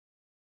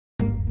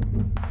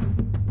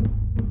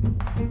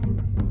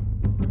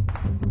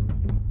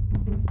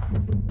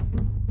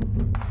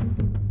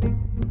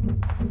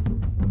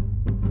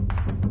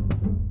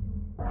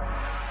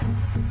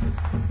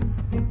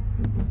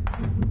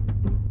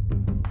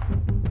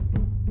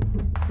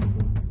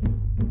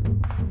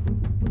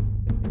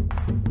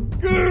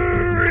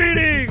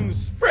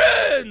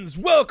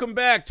welcome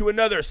back to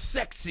another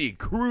sexy,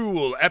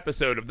 cruel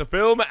episode of the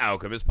Film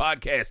Alchemist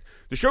Podcast,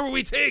 the show where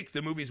we take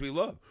the movies we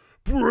love,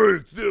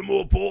 break them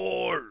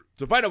apart,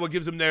 to find out what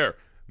gives them their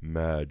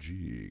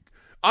magic.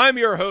 I'm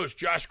your host,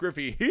 Josh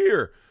Griffey,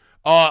 here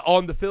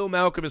on the Film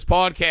Alchemist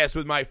Podcast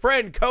with my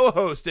friend,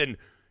 co-host, and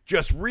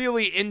just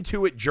really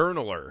into it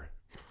journaler,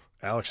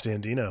 Alex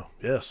Dandino,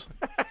 yes.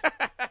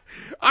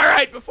 All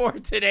right, before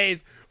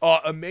today's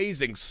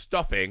amazing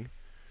stuffing,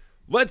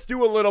 let's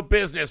do a little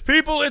business.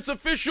 People, it's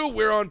official.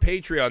 We're on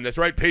Patreon. That's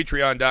right,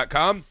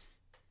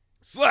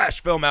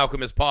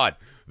 patreon.com/FilmAlchemistPod.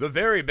 The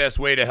very best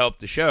way to help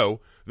the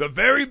show. The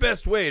very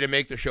best way to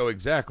make the show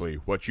exactly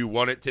what you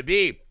want it to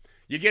be.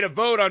 You get a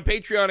vote on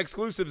Patreon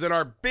exclusives in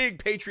our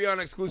big Patreon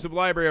exclusive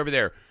library over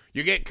there.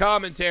 You get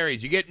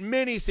commentaries. You get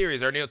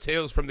mini-series. Our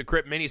Tales from the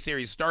Crypt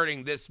mini-series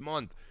starting this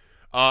month.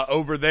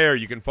 Over there,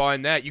 you can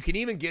find that. You can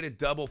even get a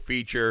double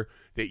feature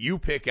that you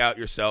pick out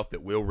yourself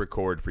that we'll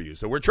record for you.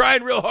 So we're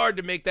trying real hard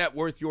to make that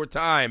worth your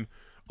time.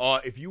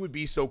 If you would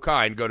be so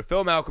kind, go to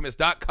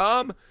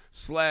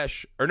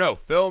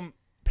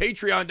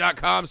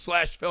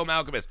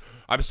patreon.com/filmalchemist.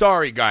 I'm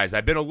sorry, guys.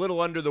 I've been a little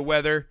under the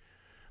weather,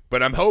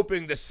 but I'm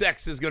hoping the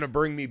sex is going to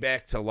bring me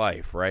back to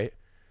life, right?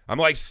 I'm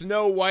like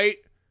Snow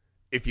White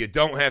if you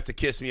don't have to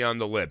kiss me on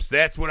the lips.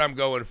 That's what I'm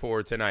going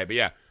for tonight. But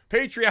yeah,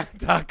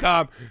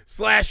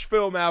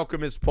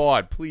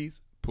 patreon.com/filmalchemistpod.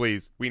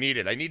 Please, we need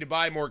it. I need to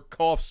buy more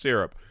cough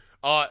syrup.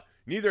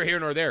 Neither here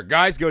nor there.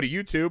 Guys, go to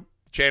YouTube.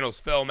 The channel's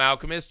Film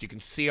Alchemist. You can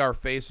see our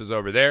faces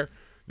over there.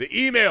 The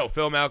email,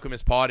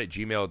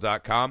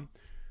 filmalchemistpod@gmail.com.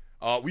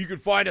 You can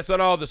find us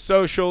on all the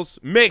socials.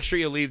 Make sure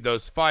you leave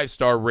those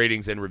 5-star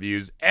ratings and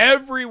reviews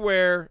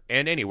everywhere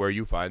and anywhere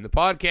you find the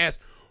podcast.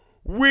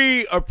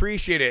 We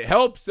appreciate it. It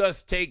helps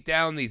us take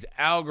down these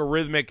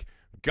algorithmic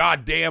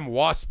goddamn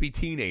waspy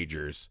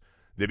teenagers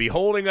that be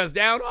holding us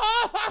down.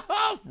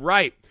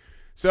 Right.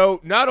 So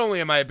not only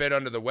am I a bit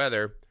under the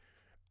weather,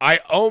 I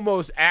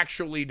almost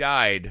actually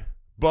died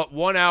but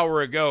 1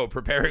 hour ago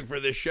preparing for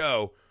this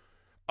show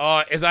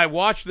as I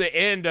watched the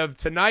end of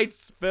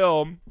tonight's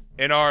film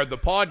in the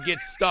Pod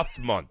Gets Stuffed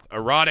month,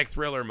 erotic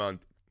thriller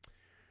month.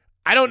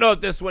 I don't know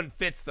if this one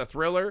fits the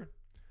thriller,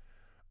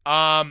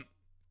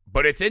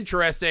 but it's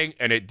interesting,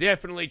 and it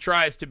definitely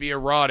tries to be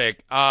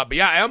erotic. But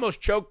yeah, I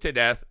almost choked to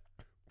death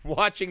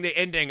watching the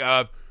ending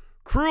of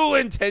Cruel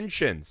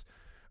Intentions,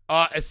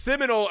 a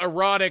seminal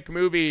erotic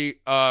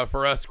movie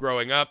for us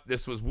growing up.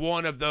 This was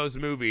one of those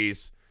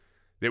movies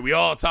that we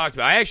all talked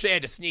about. I actually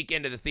had to sneak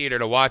into the theater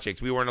to watch it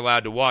because we weren't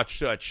allowed to watch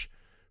such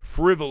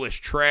frivolous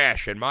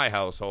trash in my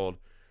household.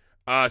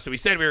 So we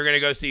said we were going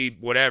to go see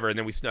whatever, and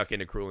then we snuck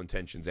into Cruel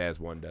Intentions, as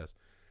one does.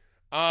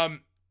 I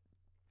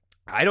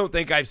don't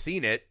think I've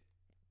seen it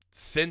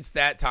since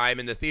that time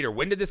in the theater.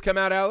 When did this come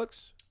out,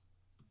 Alex?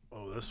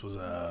 Oh, this was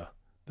a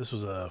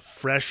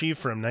freshie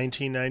from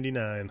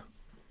 1999.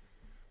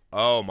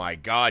 Oh, my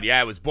God.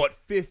 Yeah, it was but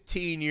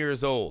 15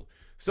 years old.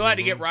 Still had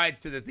to get rides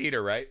to the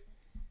theater, right?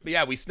 But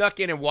yeah, we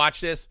snuck in and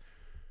watched this.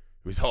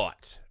 It was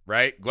hot,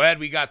 right? Glad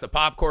we got the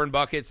popcorn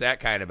buckets, that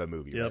kind of a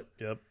movie. Yep,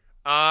 yep.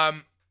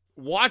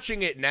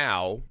 Watching it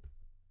now,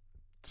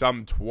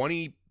 some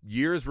 20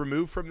 years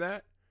removed from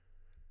that,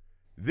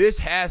 this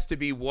has to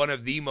be one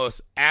of the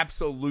most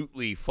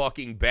absolutely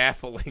fucking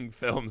baffling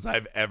films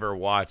I've ever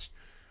watched.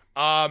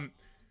 There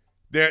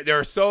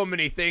are so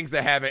many things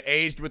that haven't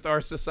aged with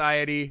our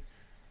society.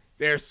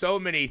 There are so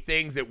many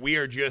things that we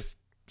are just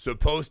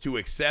supposed to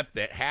accept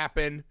that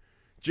happen.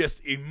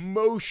 Just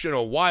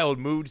emotional, wild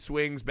mood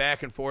swings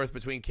back and forth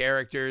between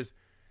characters.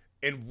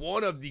 And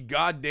one of the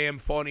goddamn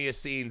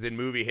funniest scenes in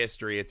movie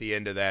history at the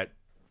end of that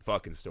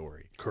fucking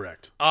story.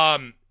 Correct.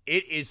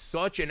 It is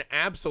such an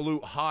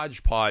absolute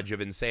hodgepodge of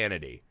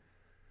insanity.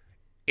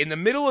 In the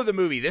middle of the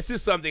movie, this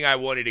is something I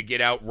wanted to get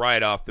out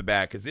right off the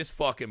bat because this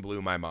fucking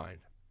blew my mind.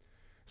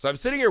 So I'm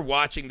sitting here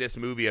watching this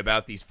movie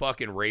about these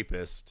fucking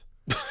rapists.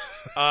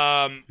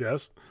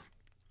 Yes.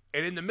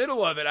 And in the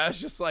middle of it, I was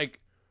just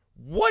like,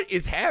 what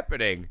is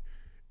happening?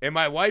 And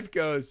my wife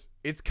goes,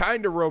 it's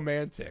kind of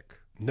romantic.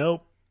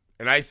 Nope.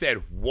 And I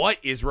said, what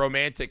is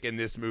romantic in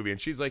this movie? And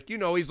she's like,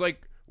 he's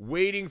like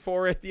waiting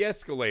for it at the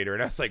escalator.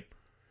 And I was like,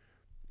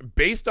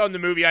 based on the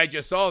movie I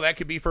just saw, that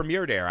could be from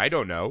your dare. I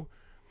don't know.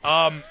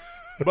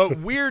 But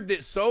weird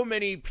that so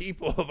many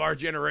people of our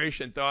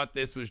generation thought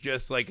this was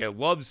just like a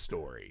love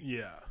story.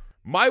 Yeah.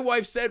 My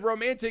wife said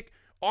romantic.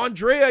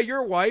 Andrea,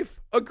 your wife,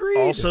 agreed.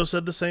 Also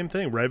said the same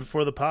thing. Right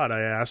before the pod,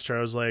 I asked her,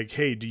 I was like,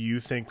 hey, do you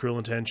think Cruel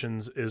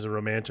Intentions is a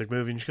romantic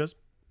movie? And she goes,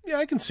 yeah,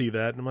 I can see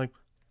that. And I'm like,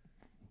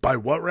 by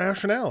what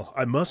rationale?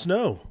 I must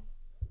know.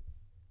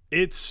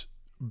 It's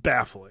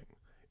baffling.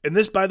 And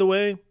this, by the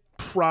way,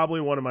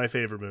 probably one of my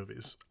favorite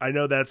movies. I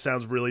know that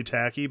sounds really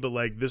tacky, but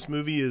like this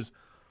movie is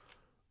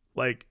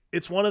like,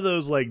 it's one of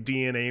those like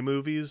DNA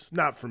movies.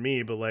 Not for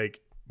me, but like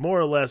more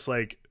or less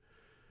like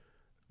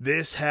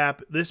this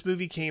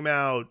movie came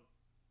out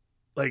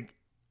like,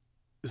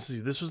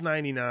 this was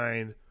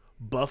 99.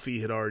 Buffy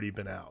had already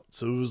been out.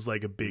 So it was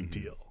like a big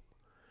deal.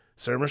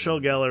 Sarah Michelle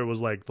Gellar was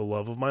like the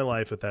love of my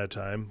life at that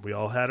time. We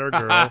all had our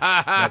girl.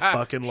 I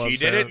fucking love She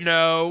Sarah. didn't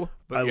know.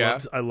 But yeah.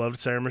 I loved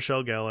Sarah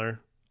Michelle Gellar.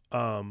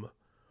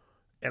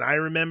 And I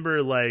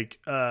remember like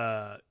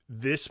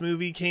this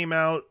movie came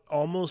out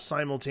almost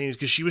simultaneous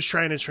because she was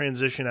trying to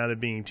transition out of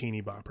being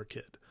teeny bopper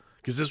kid.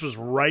 Because this was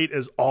right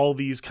as all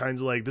these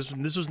kinds of like this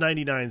was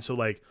 99, so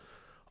like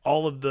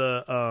all of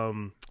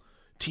the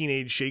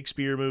teenage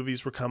Shakespeare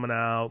movies were coming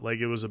out. Like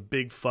it was a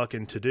big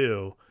fucking to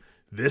do.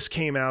 This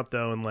came out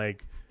though, and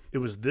like it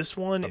was this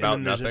one About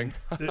and then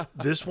nothing.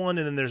 this one,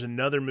 and then there's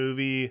another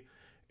movie,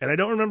 and I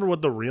don't remember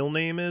what the real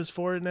name is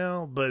for it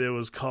now, but it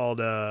was called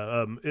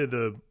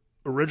the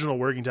original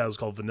working title was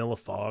called Vanilla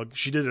Fog.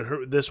 She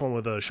did this one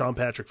with Sean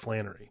Patrick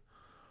Flannery.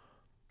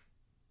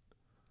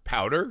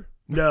 Powder?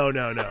 No,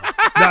 not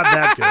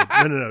that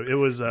good. No. It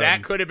was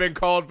That could have been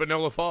called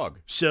Vanilla Fog.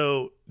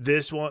 So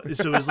this one,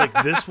 so it was like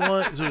this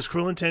one. So it was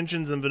Cruel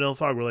Intentions and Vanilla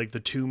Fog were like the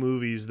two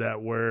movies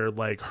that were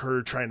like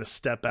her trying to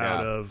step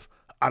out of.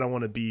 I don't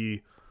want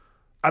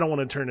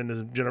to turn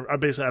into Jennifer.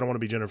 Basically, I don't want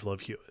to be Jennifer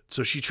Love Hewitt.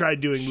 So she tried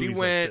doing movies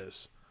like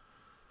this.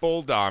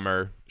 Full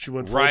Dahmer. She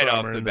went full right Dahmer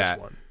off the in bat.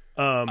 this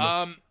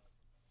one.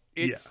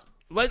 It's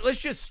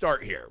let's just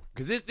start here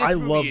because I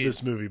love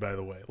this movie. By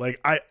the way, like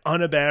I unabashedly love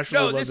this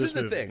movie. No, this is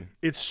the thing.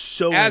 It's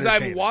so as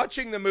entertaining. I'm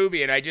watching the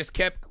movie, and I just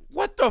kept,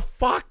 what the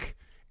fuck?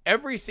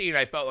 Every scene,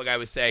 I felt like I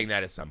was saying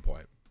that at some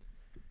point.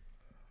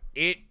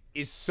 It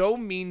is so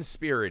mean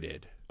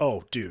spirited.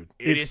 Oh, dude,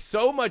 it is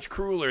so much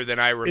crueler than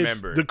I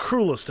remembered. It's the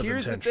cruelest of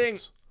Here's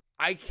intentions.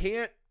 The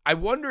thing. I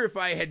wonder if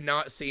I had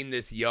not seen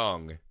this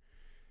young.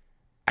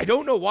 I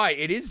don't know why.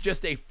 It is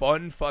just a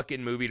fun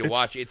fucking movie to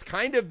watch. It's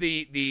kind of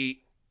the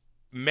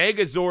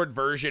Megazord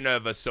version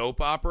of a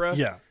soap opera.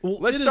 Yeah. Well,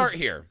 let's start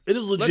here. It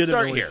is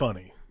legitimately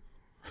funny.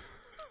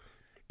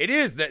 It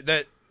is.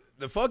 The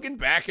fucking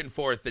back and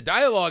forth. The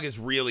dialogue is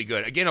really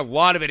good. Again, a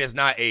lot of it has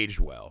not aged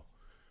well.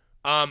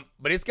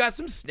 But it's got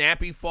some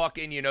snappy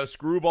fucking,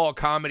 screwball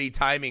comedy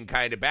timing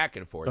kind of back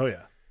and forth. Oh,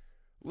 yeah.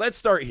 Let's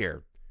start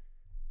here.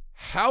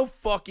 How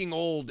fucking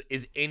old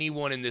is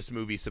anyone in this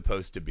movie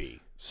supposed to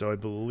be? So I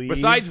believe...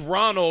 Besides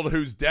Ronald,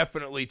 who's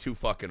definitely too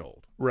fucking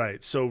old.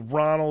 Right. So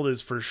Ronald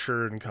is for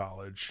sure in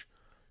college.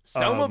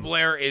 Selma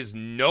Blair is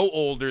no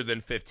older than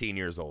 15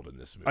 years old in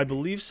this movie. I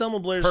believe Selma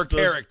Blair's... Her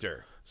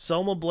character.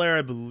 Selma Blair,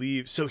 I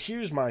believe... So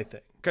here's my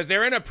thing. Because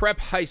they're in a prep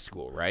high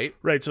school, right?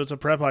 Right. So it's a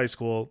prep high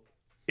school.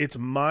 It's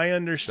my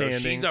understanding...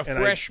 So she's a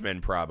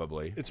freshman,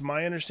 probably. It's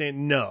my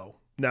understanding... No.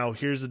 Now,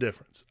 here's the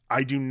difference.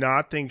 I do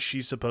not think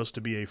she's supposed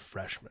to be a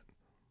freshman.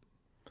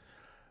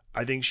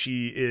 I think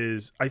she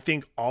is... I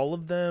think all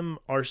of them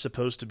are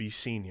supposed to be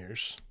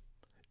seniors.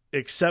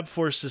 Except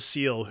for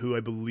Cecile, who I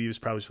believe is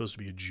probably supposed to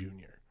be a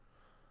junior.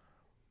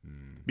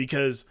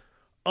 Because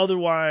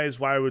otherwise,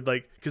 why would,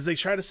 like... Because they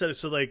try to set it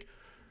so, like...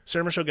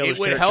 Sarah Michelle Gellar's It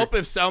would help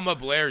if Selma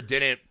Blair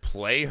didn't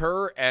play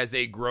her as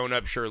a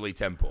grown-up Shirley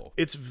Temple.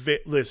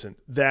 Listen,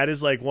 that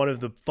is like one of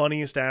the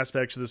funniest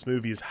aspects of this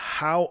movie is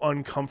how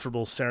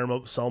uncomfortable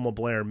Selma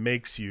Blair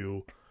makes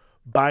you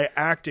by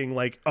acting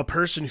like a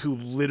person who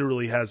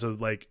literally has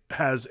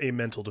a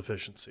mental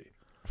deficiency.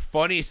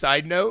 Funny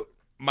side note,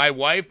 my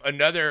wife,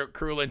 another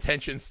Cruel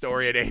Intentions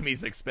story at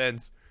Amy's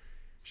expense,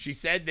 she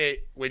said that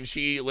when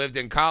she lived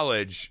in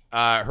college,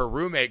 her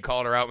roommate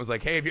called her out and was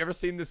like, hey, have you ever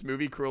seen this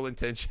movie, Cruel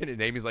Intention?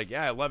 And Amy's like,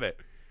 yeah, I love it.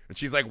 And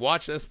she's like,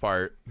 watch this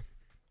part.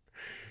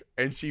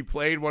 And she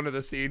played one of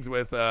the scenes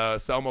with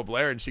Selma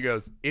Blair, and she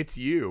goes, it's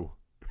you.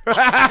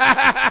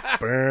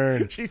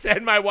 Burn. She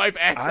said my wife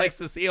acts like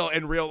Cecile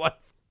in real life.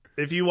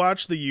 If you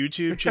watch the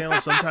YouTube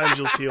channel, sometimes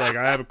you'll see, like,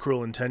 I have a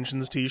Cruel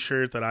Intentions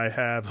t-shirt that I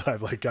have that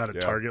I've, like, got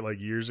at Target, like,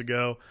 years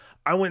ago.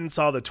 I went and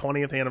saw the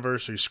 20th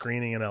anniversary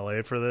screening in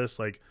LA for this.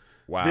 Like,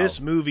 wow.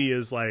 This movie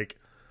is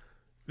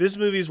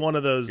one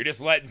of those... You're just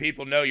letting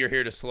people know you're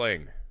here to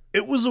sling.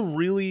 It was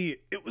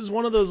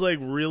one of those, like,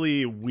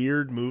 really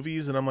weird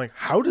movies, and I'm like,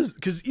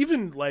 because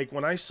even, like,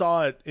 when I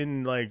saw it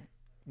in, like,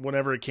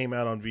 whenever it came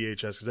out on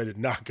VHS, because I did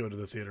not go to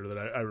the theater that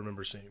I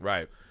remember seeing this.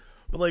 Right.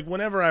 But, like,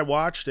 whenever I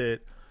watched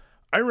it,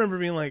 I remember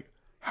being like,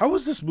 how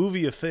is this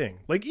movie a thing?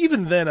 Like,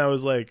 even then, I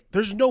was like,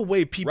 there's no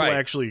way people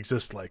actually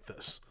exist like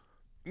this.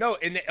 No,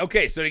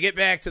 okay, so to get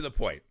back to the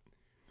point,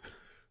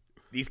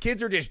 these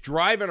kids are just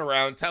driving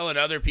around telling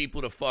other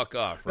people to fuck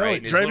off,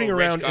 right? No, driving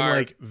around in,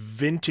 like,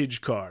 vintage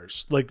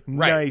cars. Like,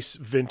 nice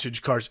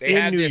vintage cars in New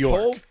York. They have this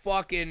whole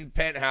fucking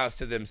penthouse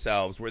to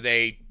themselves where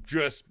they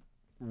just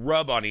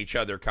rub on each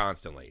other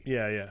constantly.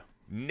 Yeah.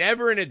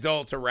 Never an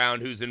adult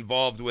around who's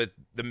involved with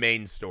the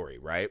main story,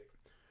 right?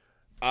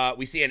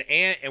 We see an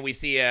aunt and we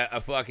see a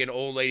fucking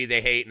old lady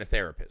they hate and a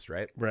therapist,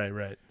 right?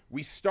 Right.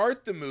 We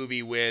start the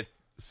movie with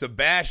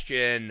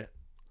Sebastian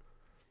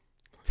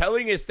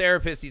telling his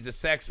therapist he's a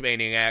sex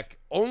maniac,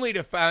 only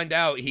to find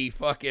out he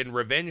fucking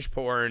revenge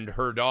porned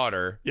her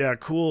daughter. Yeah, a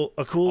cool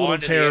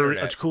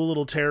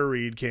little Tara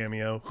Reid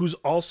cameo, who's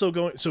also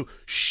going. So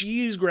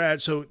she's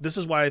So this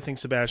is why I think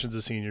Sebastian's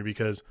a senior,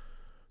 because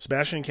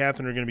Sebastian and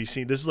Catherine are going to be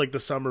seen. This is like the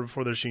summer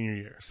before their senior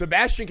year.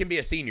 Sebastian can be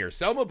a senior.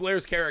 Selma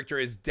Blair's character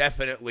is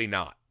definitely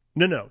not.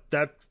 No,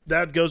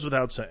 that goes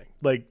without saying.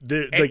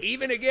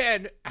 Even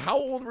again, how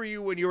old were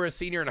you when you were a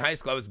senior in high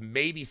school? I was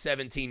maybe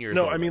 17 years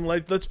old. No, I mean,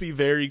 like, let's be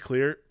very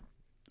clear.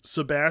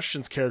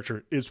 Sebastian's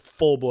character is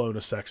full blown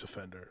a sex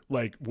offender,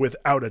 like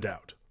without a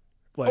doubt.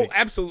 Oh,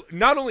 absolutely.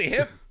 Not only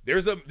him.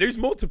 There's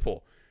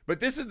multiple. But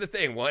this is the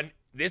thing.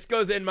 This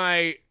goes in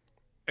my,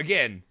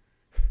 again,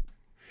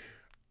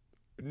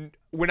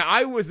 when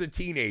I was a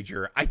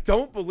teenager, I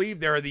don't believe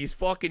there are these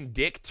fucking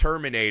dick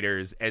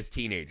terminators as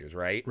teenagers,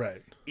 right?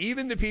 Right.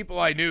 Even the people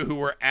I knew who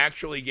were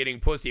actually getting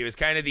pussy, it was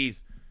kind of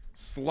these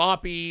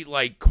sloppy,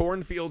 like,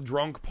 cornfield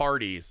drunk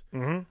parties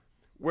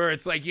where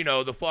it's like,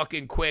 the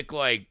fucking quick,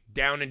 like,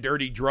 down and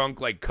dirty drunk,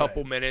 like,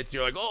 couple minutes.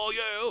 You're like, oh,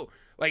 yeah, oh.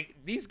 Like,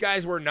 these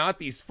guys were not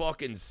these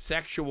fucking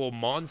sexual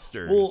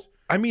monsters. Well,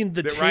 I mean,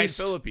 that Ryan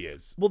Phillippe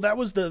is. Well, that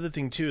was the other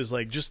thing, too, is,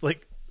 like, just,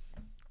 like,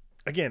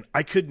 again,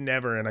 I could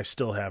never, and I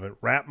still haven't,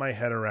 wrap my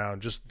head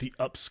around just the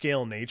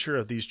upscale nature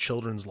of these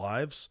children's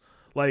lives.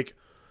 Like,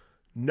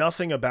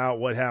 nothing about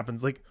what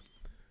happens. Like,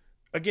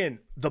 again,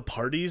 the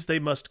parties they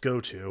must go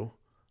to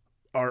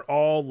are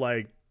all,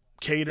 like,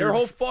 catered. Their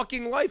whole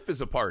fucking life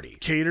is a party.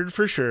 Catered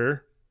for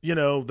sure.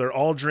 They're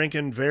all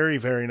drinking very,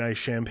 very nice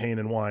champagne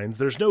and wines.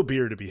 There's no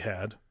beer to be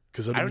had.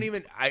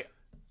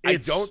 I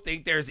don't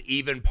think there's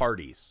even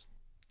parties.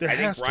 I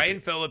think Ryan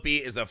Phillippe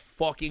is a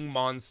fucking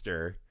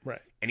monster. Right.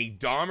 And he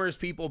Dahmers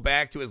people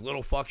back to his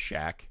little fuck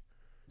shack.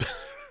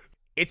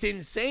 It's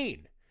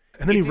insane.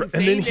 And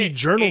then he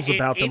journals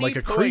about them like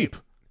a creep.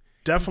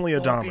 Definitely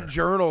a Dahmer.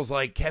 Journals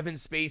like Kevin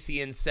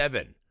Spacey in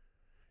Seven.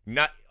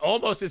 Not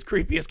almost as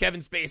creepy as Kevin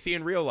Spacey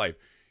in real life.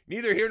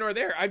 Neither here nor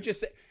there. I'm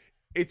just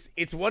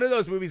it's one of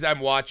those movies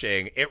I'm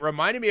watching. It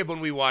reminded me of when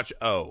we watched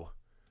O.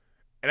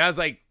 And I was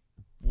like,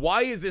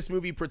 why is this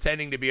movie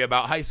pretending to be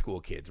about high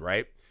school kids,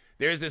 right?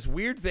 There's this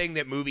weird thing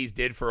that movies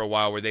did for a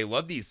while where they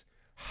love these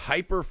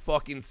hyper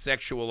fucking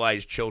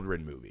sexualized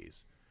children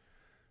movies.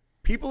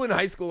 People in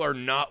high school are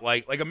not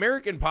like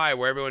American Pie,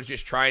 where everyone's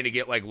just trying to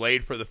get like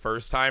laid for the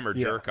first time or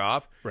jerk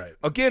off. Right.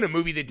 Again, a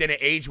movie that didn't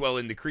age well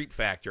in the creep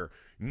factor.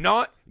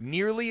 Not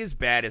nearly as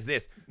bad as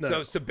this. No.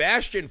 So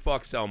Sebastian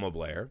fucks Selma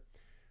Blair.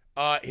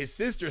 His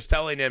sister's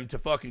telling him to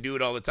fucking do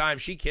it all the time.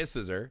 She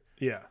kisses her.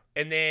 Yeah.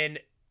 And then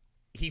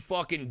he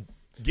fucking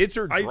gets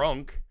her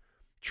drunk,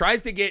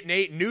 tries to get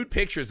nude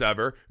pictures of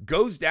her,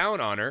 goes down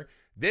on her.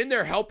 Then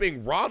they're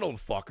helping Ronald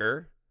fuck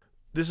her.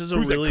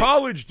 Who's a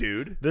college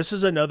dude. This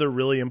is another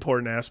really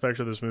important aspect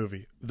of this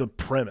movie. The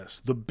premise,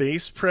 the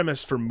base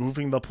premise for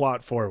moving the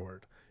plot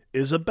forward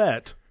is a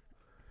bet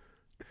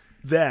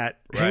that,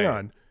 hang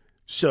on.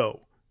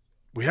 So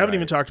we haven't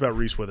even talked about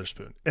Reese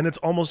Witherspoon, and it's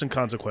almost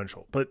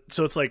inconsequential. But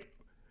so it's like,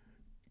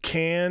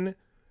 can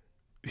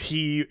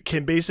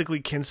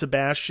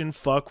Sebastian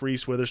fuck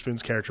Reese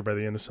Witherspoon's character by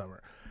the end of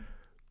summer?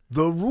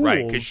 The rules,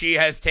 right? Because she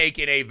has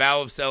taken a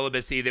vow of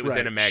celibacy that was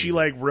in a magazine. She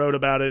like wrote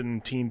about it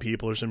in Teen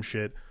People or some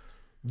shit.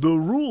 The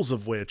rules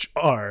of which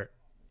are,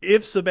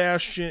 if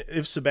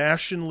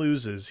Sebastian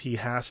loses, he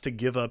has to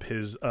give up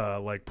his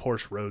like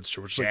Porsche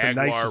Roadster, which is like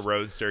Jaguar the nicest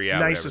Roadster,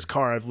 nicest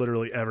car I've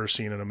literally ever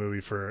seen in a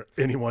movie for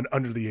anyone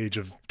under the age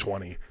of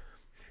 20.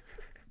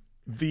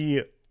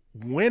 The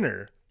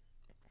winner,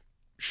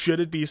 should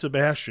it be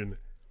Sebastian,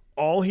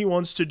 all he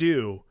wants to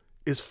do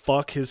is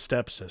fuck his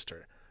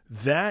stepsister.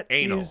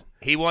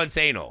 He wants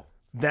anal.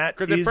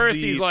 Because at first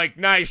he's like,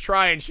 nice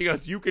try, and she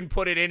goes, you can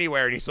put it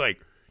anywhere, and he's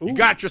like, you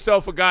got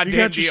yourself a goddamn deal.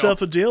 You got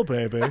yourself a deal,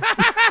 baby.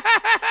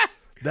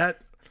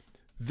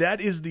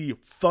 That is the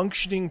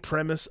functioning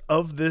premise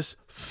of this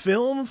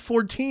film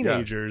for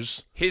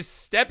teenagers. Yeah. His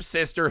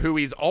stepsister, who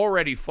he's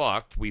already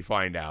fucked, we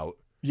find out.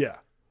 Yeah.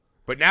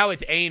 But now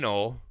it's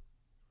anal.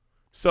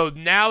 So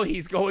now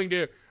he's going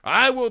to,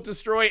 I will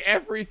destroy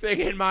everything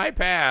in my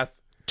path.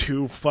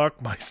 To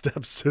fuck my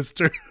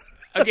stepsister.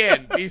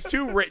 Again, these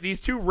two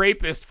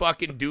rapists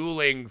fucking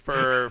dueling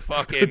for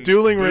fucking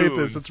dueling boons.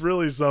 rapists. It's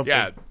really something.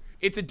 Yeah.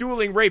 It's a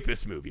dueling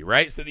rapist movie,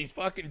 right? So these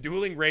fucking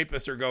dueling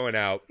rapists are going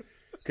out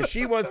because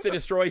she wants to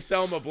destroy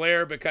Selma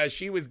Blair because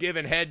she was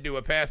giving head to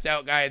a passed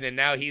out guy, and then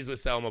now he's with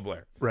Selma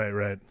Blair.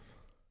 Right.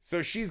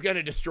 So she's going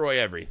to destroy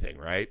everything,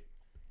 right?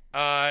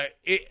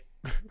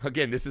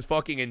 Again, this is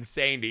fucking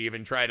insane to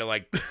even try to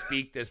like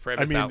speak this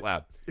premise out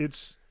loud.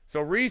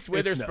 So Reese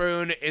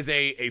Witherspoon is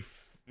a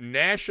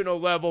national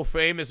level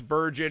famous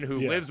virgin who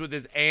lives with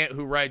his aunt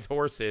who rides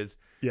horses.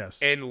 Yes.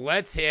 And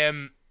lets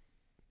him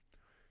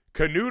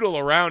canoodle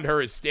around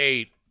her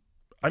estate,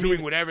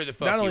 doing whatever the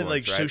fuck not only he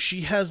wants, like, right? so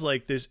she has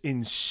like this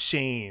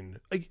insane,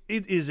 like,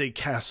 it is a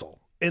castle.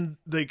 And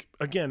like,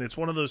 again, it's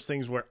one of those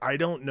things where I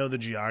don't know the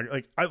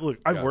geography. Like,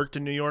 I've worked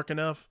in New York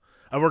enough.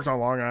 I've worked on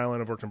Long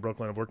Island. I've worked in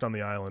Brooklyn. I've worked on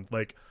the island.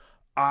 Like,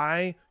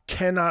 I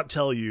cannot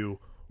tell you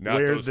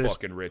where those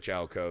fucking rich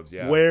alcoves,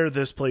 where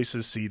this place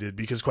is seated,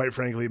 because quite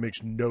frankly, it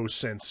makes no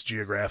sense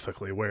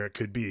geographically where it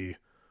could be.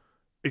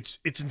 It's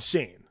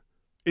insane.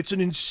 It's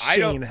an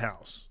insane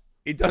house.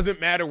 It doesn't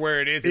matter where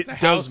it is. It's a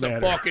house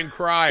of fucking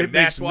crime.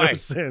 That's why. No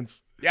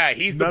sense. Yeah,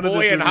 he's the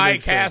boy in High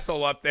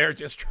Castle up there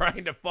just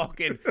trying to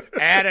fucking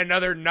add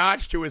another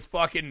notch to his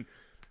fucking,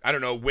 I don't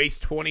know,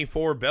 waist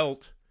 24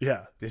 belt.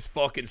 Yeah. This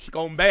fucking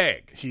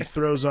scumbag. He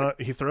throws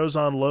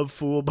on Love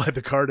Fool by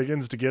the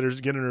Cardigans to get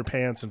in her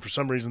pants, and for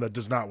some reason that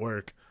does not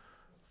work.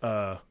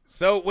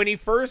 So when he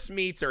first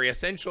meets her,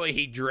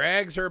 he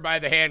drags her by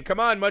the hand. Come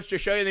on, much to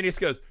show you. And then he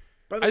just goes,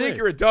 I think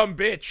you're a dumb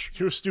bitch.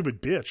 You're a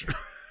stupid bitch.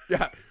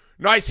 Yeah.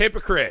 Nice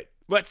hypocrite.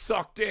 Let's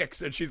suck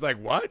dicks. And she's like,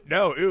 what?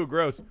 No, ew,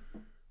 gross.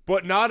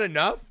 But not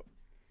enough.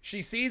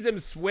 She sees him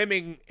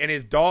swimming and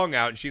his dong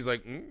out, and she's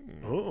like,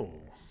 Oh.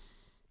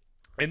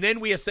 And then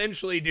we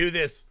essentially do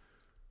this,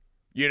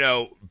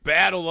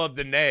 battle of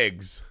the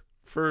negs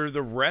for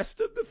the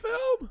rest of the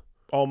film.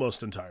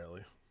 Almost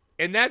entirely.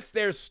 And that's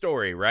their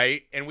story,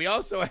 right? And we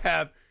also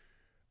have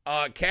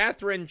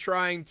Catherine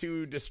trying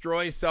to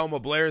destroy Selma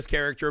Blair's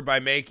character by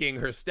making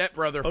her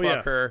stepbrother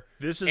fuck her.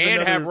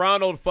 Have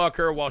Ronald fuck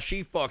her while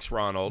she fucks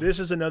Ronald. This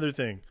is another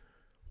thing.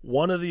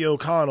 One of the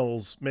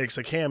O'Connells makes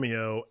a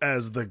cameo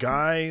as the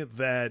guy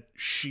that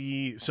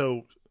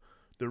so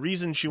the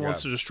reason she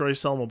wants to destroy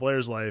Selma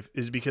Blair's life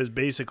is because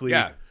basically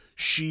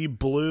she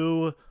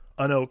blew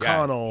an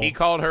O'Connell. Yeah. He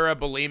called her a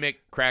bulimic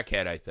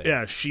crackhead, I think.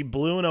 Yeah, she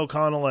blew an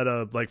O'Connell at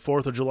a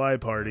 4th of July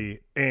party,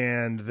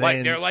 and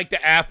then they're like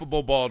the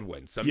affable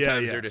Baldwins.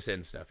 Sometimes they're just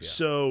in stuff. Yeah.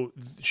 So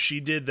she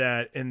did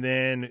that, and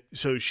then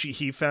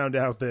he found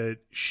out that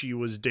she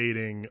was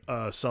dating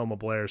Selma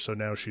Blair, so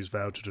now she's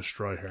vowed to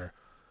destroy her.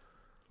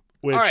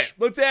 All right,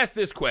 let's ask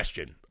this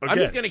question. Okay. I'm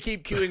just going to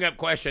keep queuing up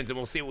questions, and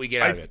we'll see what we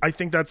get out of it. I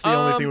think that's the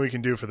only thing we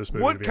can do for this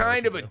movie. What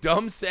kind of a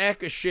dumb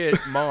sack of shit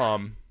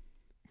mom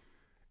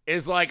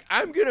is like,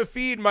 I'm going to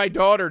feed my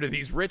daughter to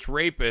these rich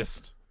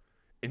rapists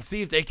and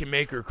see if they can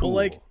make her cool?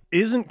 Well,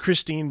 isn't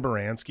Christine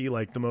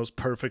Baranski the most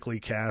perfectly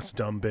cast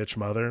dumb bitch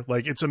mother?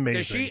 It's amazing.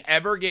 Does she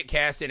ever get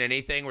cast in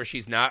anything where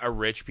she's not a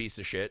rich piece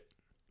of shit?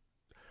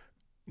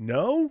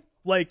 No.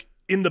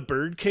 In the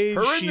Birdcage,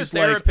 she's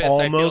therapist,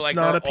 almost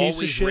not a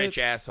piece of shit. Rich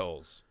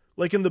assholes.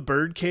 In the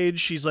Birdcage,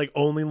 she's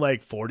only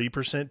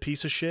 40%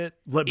 piece of shit.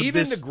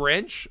 Even the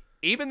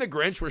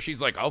Grinch, where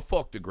she's like, I'll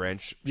fuck the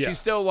Grinch. Yeah. She's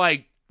still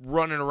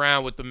running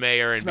around with the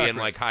mayor and being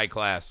high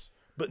class.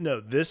 But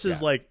no, this is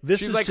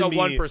she's is to a me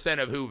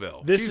 1% of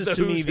Whoville. This is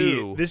to me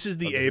this is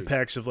the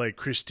apex of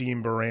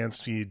Christine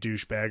Baranski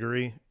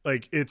douchebaggery.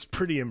 It's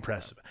pretty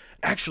impressive.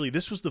 Actually,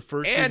 this was the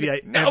first movie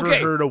I ever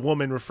heard a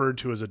woman referred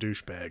to as a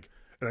douchebag.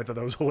 And I thought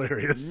that was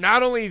hilarious.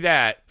 Not only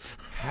that,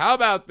 how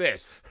about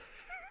this?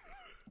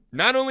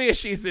 Not only is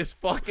she this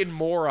fucking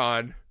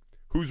moron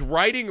who's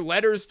writing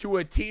letters to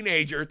a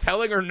teenager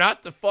telling her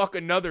not to fuck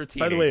another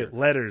teenager. By the way,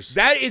 letters.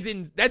 That's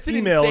an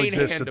email insane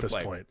exists hand at to this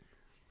play. point.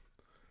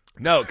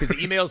 No, because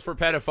emails for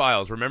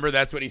pedophiles. Remember,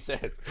 that's what he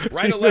says.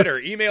 Write a letter.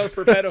 Emails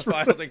for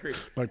pedophiles and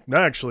creeps. No,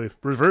 actually,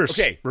 reverse.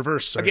 Okay.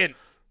 Reverse, sir. Again,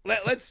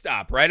 let's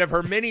stop, right? Of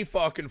her many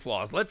fucking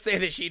flaws. Let's say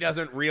that she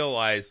doesn't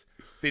realize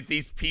that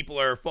these people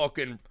are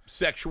fucking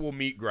sexual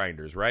meat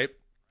grinders, right?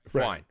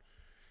 Fine.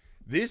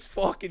 This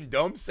fucking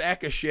dumb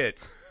sack of shit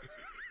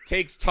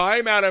takes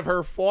time out of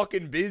her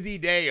fucking busy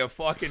day of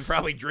fucking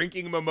probably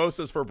drinking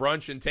mimosas for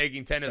brunch and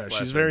taking tennis lessons.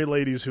 She's very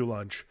ladies who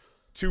lunch.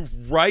 To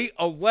write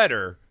a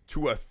letter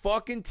to a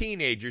fucking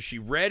teenager she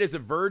read as a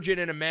virgin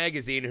in a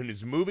magazine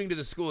who's moving to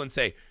the school and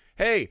say,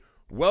 hey,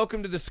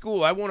 welcome to the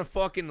school. I want to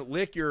fucking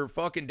lick your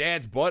fucking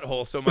dad's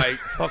butthole so my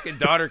fucking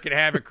daughter can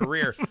have a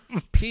career.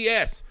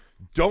 P.S.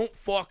 Don't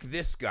fuck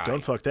this guy.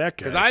 Don't fuck that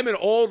guy. Because I'm an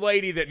old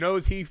lady that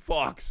knows he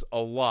fucks a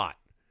lot.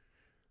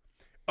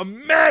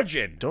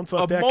 Imagine Don't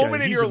fuck that moment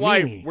guy. in He's your a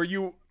life meanie. where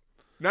you,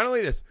 not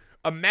only this,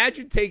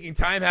 imagine taking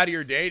time out of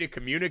your day to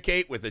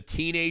communicate with a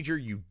teenager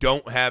you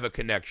don't have a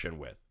connection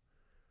with.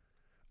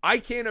 I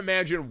can't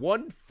imagine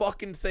one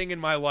fucking thing in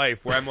my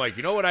life where I'm like,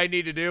 you know what I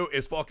need to do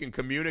is fucking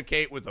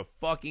communicate with a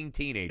fucking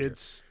teenager.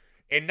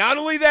 And not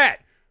only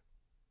that,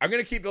 I'm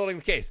going to keep building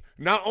the case.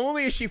 Not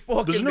only is she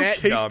fucking There's no that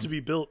case dumb, to be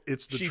built.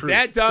 It's the she's truth.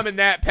 that dumb and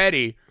that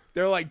petty.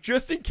 They're like,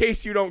 just in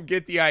case you don't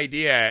get the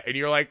idea, and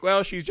you're like,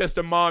 well, she's just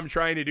a mom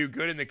trying to do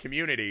good in the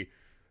community.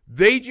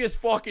 They just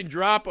fucking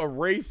drop a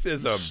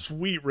racism.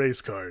 Sweet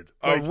race card.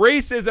 A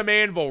racism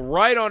anvil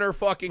right on her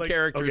fucking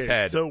character's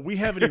head. So we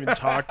haven't even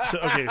talked.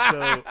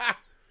 So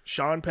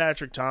Sean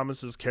Patrick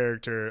Thomas's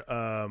character,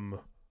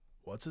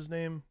 what's his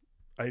name?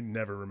 I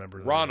never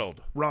remember.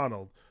 Ronald.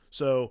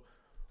 So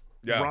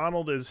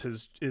Ronald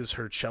is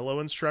her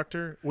cello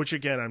instructor, which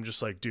again, I'm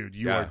just like, dude,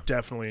 you are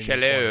definitely in your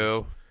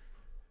 20s.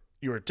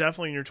 You are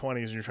definitely in your 20s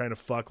and you're trying to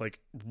fuck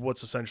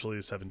what's essentially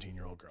a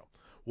 17-year-old girl.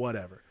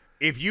 Whatever.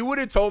 If you would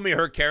have told me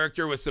her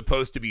character was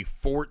supposed to be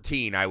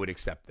 14, I would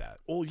accept that.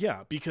 Well,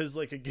 yeah, because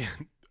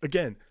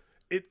again,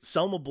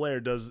 Selma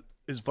Blair is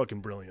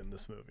fucking brilliant in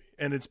this movie,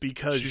 and it's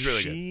because she's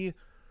really good.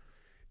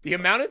 The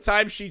amount of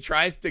time she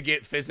tries to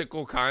get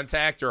physical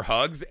contact or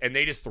hugs, and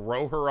they just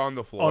throw her on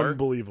the floor.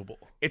 Unbelievable.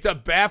 It's a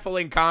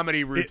baffling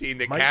comedy routine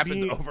that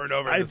happens over and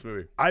over in this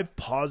movie. I've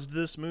paused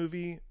this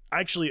movie.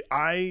 Actually,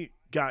 I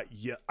got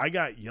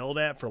yelled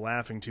at for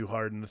laughing too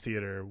hard in the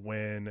theater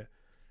when,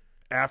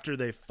 after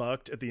they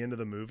fucked at the end of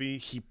the movie,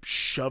 he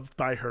shoved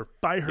by her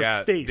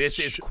face. This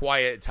is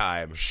quiet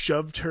time.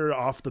 Shoved her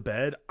off the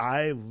bed.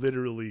 I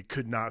literally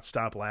could not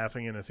stop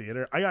laughing in a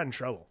theater. I got in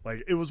trouble.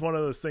 It was one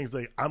of those things.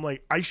 I'm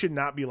like, I should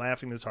not be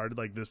laughing this hard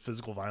at this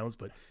physical violence,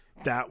 but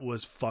that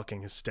was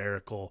fucking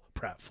hysterical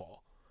pratfall.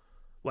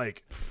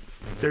 Like,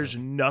 there's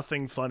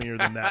nothing funnier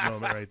than that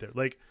moment right there.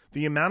 Like,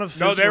 the amount of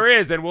No, there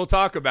is, and we'll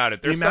talk about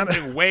it. There's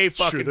something way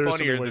fucking there's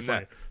funnier something way than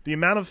that. The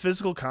amount of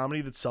physical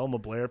comedy that Selma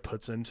Blair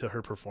puts into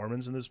her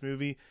performance in this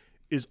movie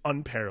is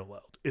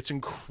unparalleled. It's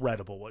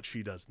incredible what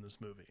she does in this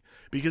movie.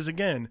 Because,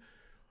 again,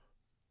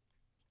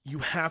 you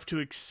have to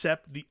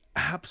accept the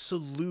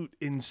absolute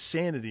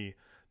insanity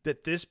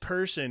that this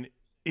person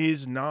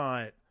is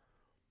not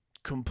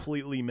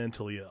completely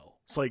mentally ill.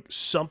 It's like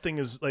something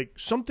is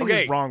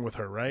wrong with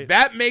her, right?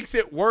 That makes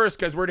it worse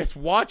because we're just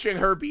watching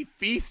her be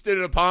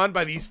feasted upon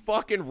by these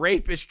fucking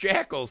rapist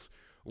jackals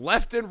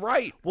left and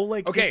right. Well,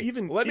 like, okay,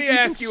 even let me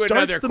ask you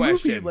another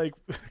question. Movie,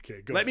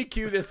 okay, go let ahead. me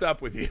cue this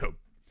up with you.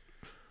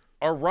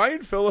 Are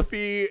Ryan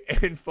Phillippe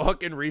and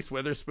fucking Reese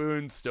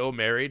Witherspoon still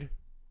married?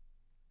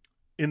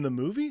 In the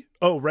movie?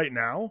 Oh, right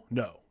now?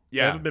 No.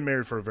 Yeah. They haven't been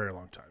married for a very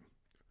long time.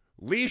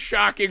 Least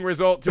shocking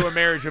result to a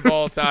marriage of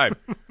all time.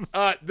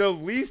 The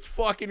least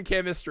fucking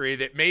chemistry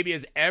that maybe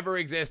has ever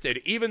existed,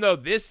 even though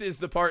this is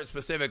the part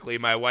specifically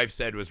my wife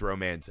said was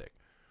romantic.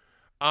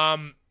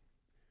 The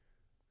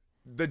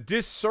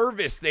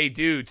disservice they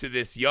do to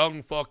this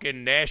young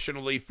fucking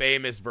nationally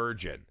famous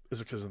virgin.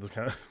 Is it because of the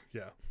kind of,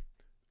 yeah.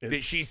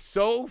 That she's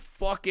so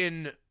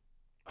fucking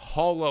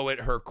hollow at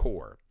her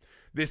core.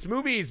 This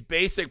movie's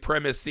basic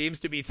premise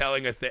seems to be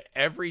telling us that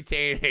every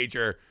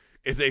teenager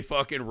is a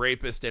fucking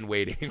rapist in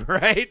waiting,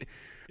 right?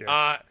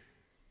 Yes.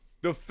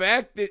 The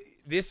fact that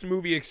this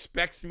movie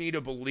expects me to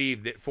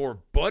believe that for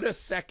but a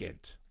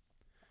second,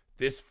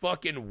 this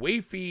fucking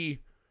wafy,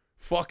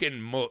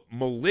 fucking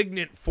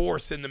malignant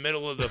force in the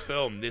middle of the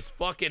film, this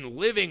fucking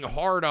living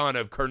hard-on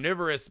of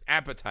carnivorous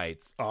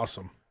appetites,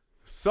 awesome,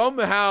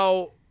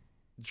 somehow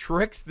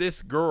tricks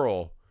this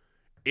girl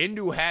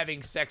into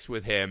having sex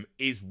with him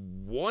is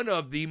one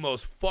of the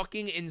most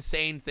fucking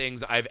insane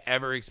things I've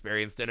ever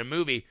experienced in a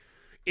movie.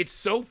 It's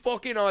so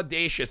fucking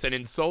audacious and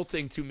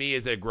insulting to me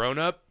as a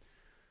grown-up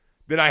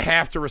that I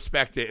have to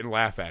respect it and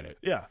laugh at it.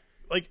 Yeah.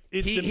 Like,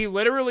 he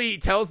literally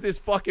tells this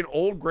fucking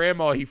old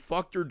grandma he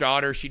fucked her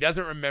daughter. She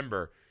doesn't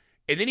remember.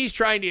 And then he's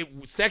trying to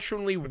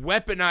sexually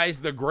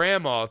weaponize the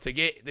grandma to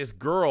get this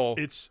girl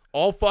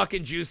all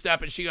fucking juiced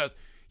up. And she goes,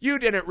 "You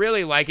didn't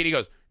really like it." He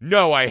goes,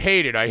 "No, I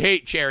hate it. I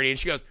hate charity." And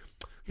she goes,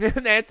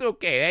 "That's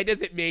okay. That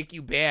doesn't make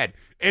you bad."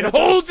 And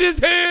holds his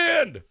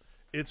hand.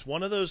 It's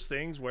one of those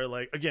things where,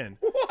 like, again,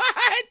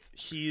 what?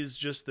 He is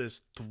just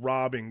this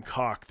throbbing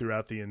cock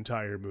throughout the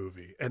entire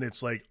movie, and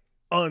it's like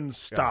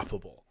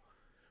unstoppable. Yeah.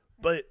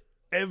 But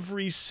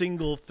every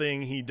single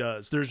thing he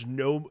does, there's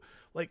no,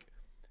 like,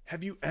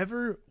 have you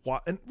ever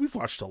and we've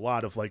watched a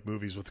lot of like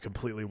movies with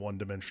completely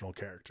one-dimensional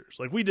characters.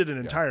 Like, we did an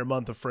entire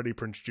month of Freddie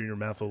Prinze Jr.,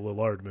 Matthew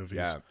Lillard movies.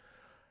 Yeah.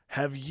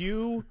 Have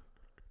you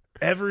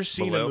ever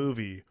seen a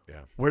movie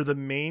where the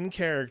main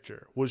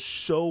character was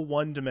so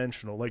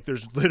one-dimensional? Like,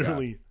 there's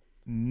literally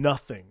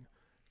nothing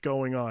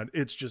going on.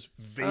 It's just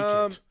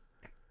vacant.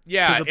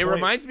 Yeah, it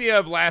reminds me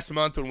of last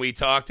month when we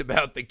talked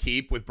about The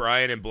Keep with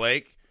Brian and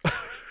Blake.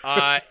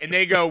 And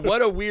they go,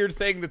 what a weird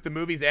thing that the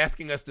movie's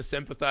asking us to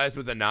sympathize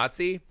with a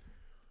Nazi.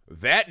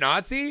 That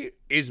Nazi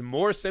is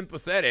more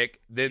sympathetic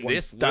than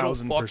this little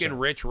fucking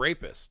rich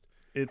rapist.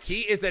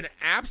 He is an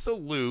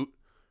absolute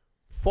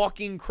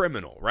fucking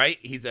criminal, right?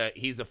 He's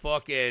a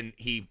fucking,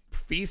 he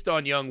feasts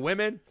on young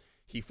women.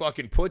 He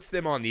fucking puts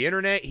them on the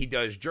internet. He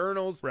does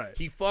journals. Right.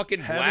 He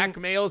fucking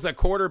blackmails a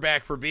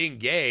quarterback for being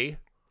gay.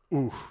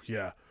 Ooh,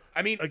 yeah.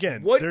 I mean,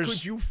 again, what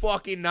could you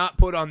fucking not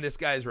put on this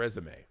guy's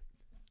resume?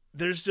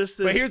 There's just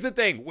this. But here's the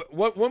thing.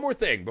 One more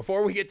thing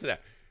before we get to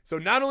that. So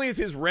not only is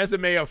his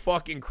resume of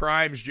fucking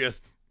crimes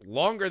just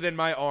longer than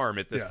my arm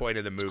at this point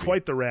in the movie. It's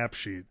quite the rap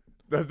sheet.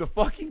 The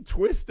fucking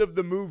twist of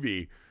the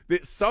movie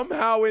that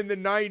somehow in the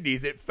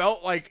 90s it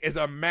felt like as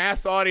a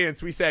mass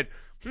audience we said,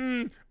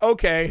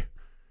 okay,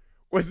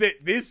 was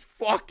that this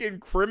fucking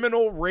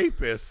criminal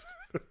rapist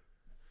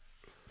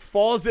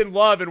falls in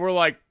love and we're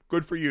like,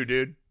 good for you,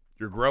 dude.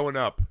 You're growing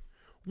up.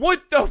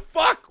 What the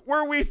fuck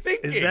were we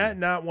thinking? Is that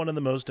not one of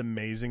the most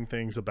amazing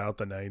things about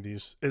the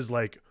 90s? Is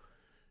like,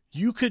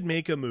 you could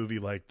make a movie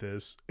like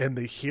this and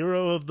the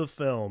hero of the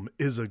film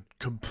is a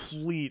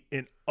complete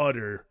and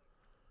utter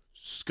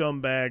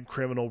scumbag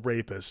criminal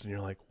rapist. And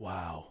you're like,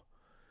 wow.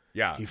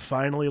 Yeah. He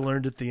finally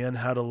learned at the end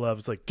how to love.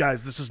 It's like,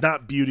 guys, this is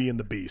not Beauty and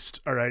the Beast.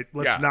 All right.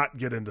 Let's not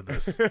get into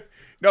this.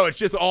 No, it's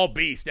just all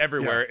beast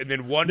everywhere. And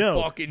then one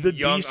fucking the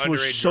young Beast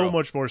was so girl.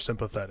 much more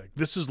sympathetic.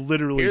 This is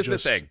literally Here's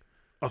just the thing.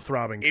 a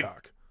throbbing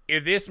cock.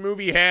 If this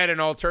movie had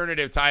an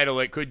alternative title,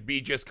 it could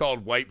be just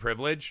called White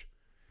Privilege.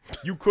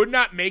 You could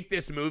not make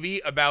this movie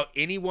about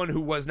anyone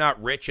who was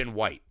not rich and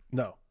white.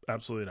 No,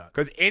 absolutely not.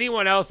 Because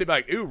anyone else would be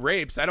like, ooh,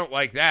 rapes, I don't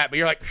like that. But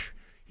you're like,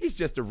 he's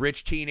just a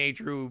rich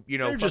teenager who,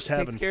 just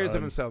takes care fun.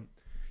 of himself.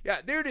 Yeah,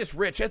 they're just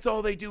rich. That's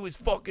all they do is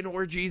fucking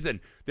orgies,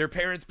 and their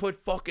parents put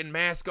fucking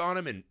mask on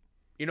them, and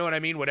you know what I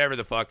mean? Whatever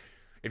the fuck.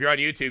 If you're on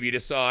YouTube, you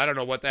just saw, I don't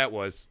know what that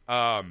was.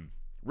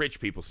 Rich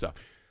people stuff.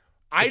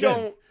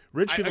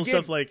 Rich people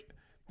stuff, like,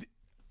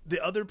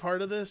 the other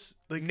part of this,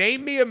 like,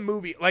 name me a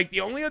movie. Like, the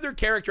only other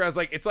character I was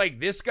like, it's like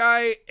this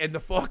guy and the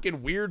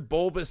fucking weird,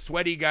 bulbous,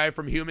 sweaty guy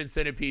from Human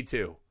Centipede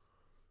 2.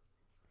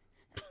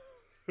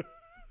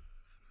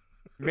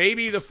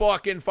 Maybe the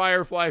fucking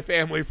Firefly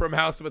family from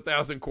House of a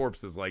Thousand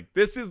Corpses. Like,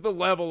 this is the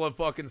level of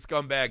fucking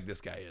scumbag this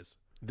guy is.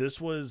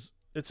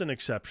 It's an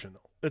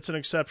exceptional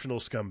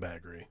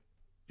scumbaggery.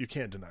 You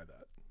can't deny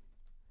that.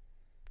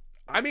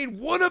 I mean,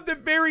 one of the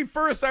very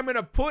first, I'm going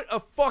to put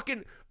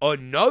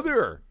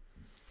another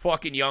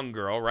fucking young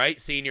girl, right?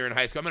 Senior in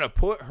high school. I'm going to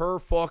put her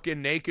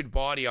fucking naked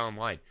body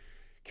online.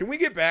 Can we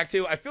get back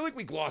to, I feel like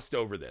we glossed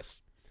over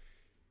this.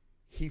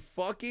 He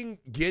fucking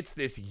gets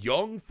this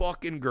young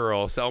fucking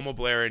girl, Selma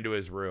Blair, into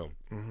his room.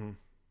 Mm-hmm.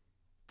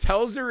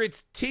 Tells her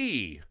it's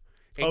tea.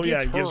 And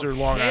gives her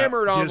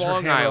hammered on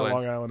Long Island.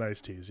 Long Island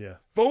iced teas, yeah.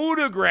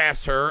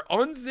 Photographs her,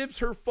 unzips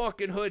her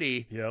fucking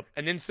hoodie, yep.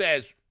 And then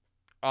says,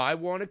 I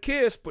want a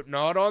kiss, but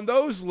not on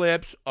those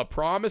lips. A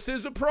promise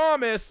is a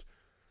promise.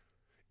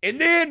 And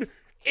then,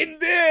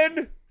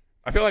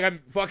 I feel like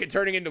I'm fucking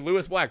turning into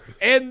Lewis Black.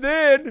 And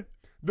then,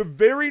 the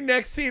very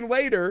next scene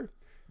later,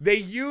 they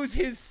use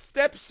his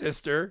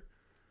stepsister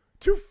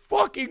to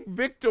fucking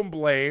victim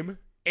blame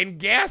and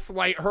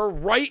gaslight her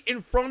right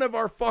in front of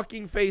our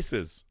fucking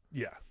faces.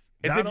 Yeah.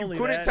 As if you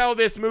couldn't tell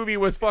this movie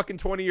was fucking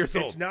 20 years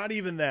old. It's not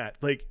even that.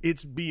 Like,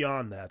 it's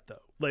beyond that,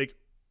 though. Like,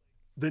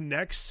 the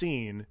next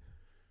scene,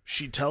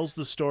 she tells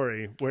the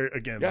story where,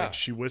 again, like,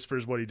 she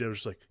whispers what he did.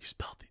 She's like, he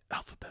spelled the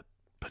alphabet,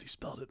 but he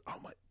spelled it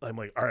on my... I'm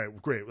like, all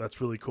right, great. That's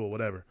really cool,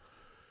 whatever.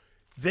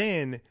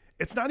 Then...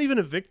 It's not even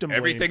a victim blame.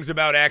 Everything's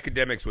about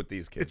academics with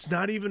these kids. It's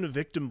not even a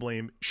victim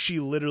blame. She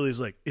literally is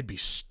like, it'd be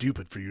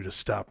stupid for you to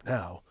stop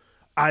now.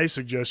 I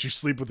suggest you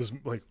sleep with this.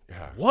 Like,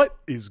 what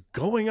is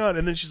going on?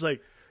 And then she's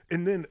like,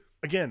 and then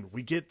again,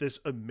 we get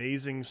this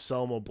amazing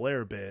Selma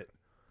Blair bit,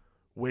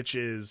 which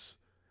is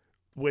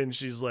when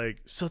she's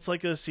like, so it's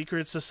like a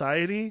secret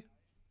society?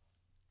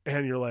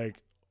 And you're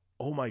like,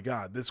 oh my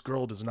God, this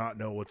girl does not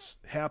know what's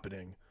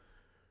happening.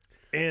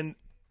 And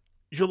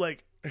you're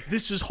like,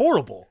 this is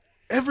horrible.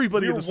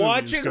 Everybody in this movie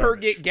watching her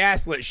get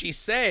gaslit. She's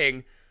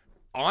saying,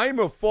 I'm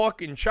a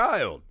fucking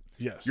child.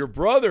 Yes. Your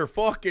brother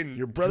fucking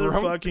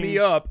me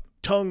up.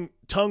 Tongue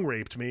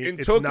raped me.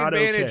 And it's took not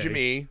advantage okay. of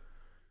me.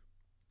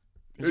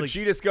 And like,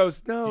 she just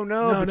goes, no,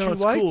 but you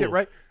liked cool. it,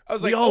 right? I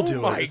was we like, all oh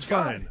do my it. It's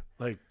God. Fine.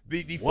 Like,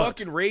 the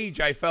fucking rage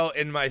I felt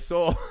in my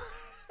soul.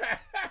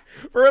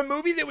 For a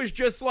movie that was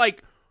just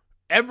like,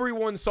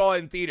 everyone saw it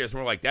in theaters.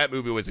 And we're like, that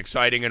movie was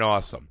exciting and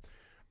awesome.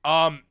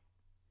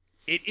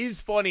 It is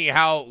funny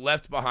how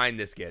left behind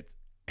this gets.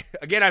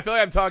 Again, I feel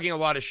like I'm talking a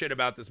lot of shit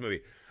about this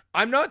movie.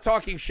 I'm not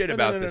talking shit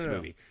about this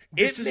movie.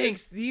 It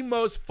makes the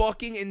most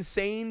fucking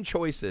insane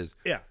choices.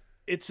 Yeah.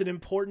 It's an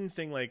important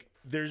thing. Like,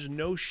 there's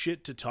no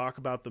shit to talk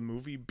about the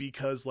movie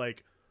because,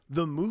 like,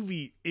 the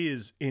movie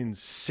is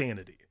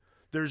insanity.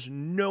 There's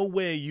no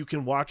way you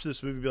can watch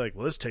this movie and be like,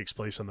 well, this takes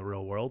place in the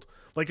real world.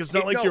 Like, it's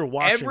not like you're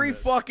watching every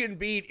this. fucking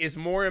beat is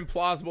more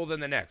implausible than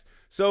the next.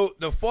 So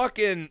the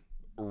fucking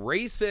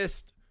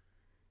racist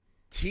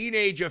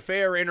teenage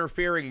affair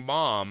interfering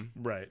mom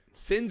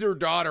sends her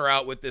daughter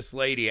out with this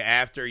lady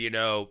after,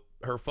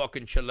 her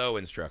fucking cello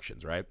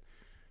instructions, right?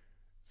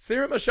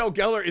 Sarah Michelle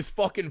Gellar is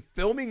fucking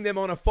filming them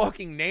on a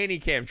fucking nanny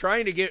cam,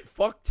 trying to get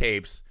fuck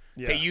tapes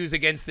to use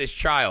against this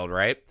child,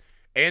 right?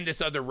 And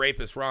this other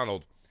rapist,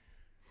 Ronald.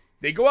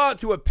 They go out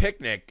to a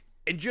picnic,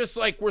 and just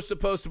like we're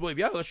supposed to believe,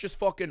 let's just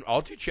fucking,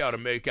 I'll teach you how to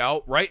make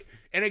out, right?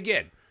 And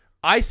again,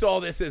 I saw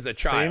this as a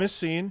child. Famous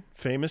scene.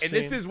 And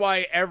this is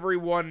why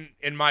everyone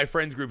in my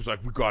friends group was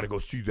like, we got to go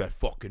see that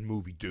fucking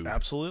movie, dude.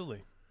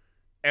 Absolutely.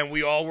 And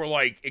we all were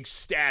like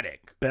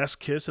ecstatic. Best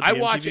kiss at the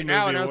MTV watch it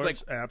now, Movie and Awards? I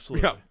was like,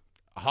 absolutely.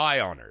 High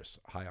honors.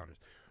 High honors.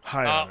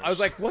 I was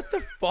like, what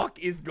the fuck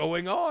is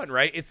going on,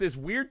 right? It's this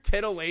weird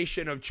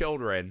titillation of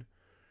children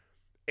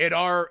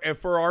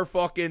for our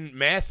fucking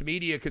mass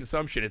media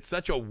consumption. It's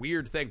such a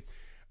weird thing.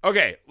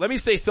 Okay, let me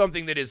say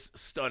something that is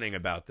stunning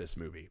about this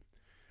movie.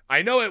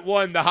 I know it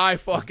won the high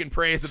fucking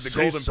praise of the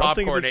Golden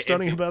something Popcorn. That's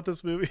stunning about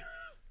this movie.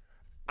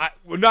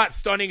 Well, not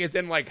stunning as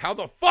in like, how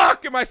the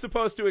fuck am I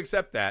supposed to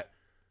accept that?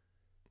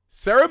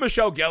 Sarah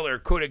Michelle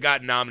Gellar could have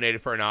gotten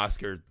nominated for an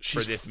Oscar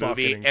for this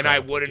movie, and I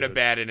wouldn't have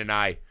batted an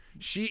eye.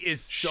 She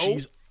is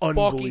she's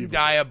fucking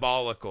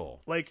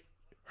diabolical. Like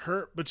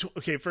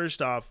okay,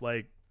 first off,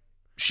 like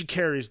she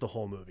carries the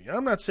whole movie.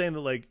 I'm not saying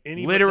that like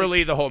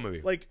literally the whole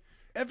movie. Like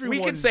everyone,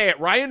 we can say it.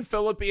 Ryan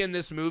Phillippe in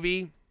this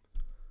movie,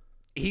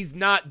 he's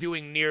not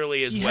doing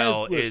nearly as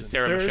well as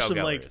Sarah Michelle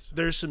Gellar is.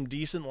 There's some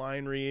decent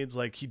line reads.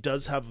 Like he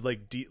does have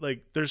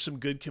there's some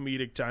good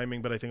comedic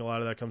timing, but I think a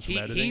lot of that comes from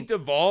editing. He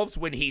devolves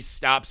when he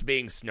stops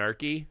being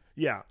snarky.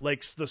 Yeah,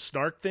 like the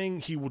snark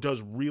thing, he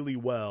does really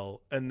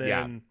well, and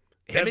then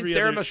him and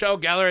Sarah Michelle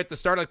Gellar at the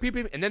start, like beep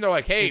beep, and then they're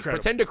like, "Hey,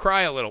 pretend to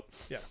cry a little."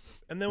 Yeah,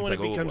 and then when it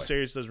becomes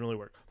serious, it doesn't really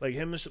work. Like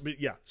him,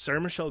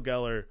 Sarah Michelle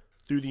Gellar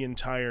through the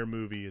entire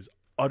movie is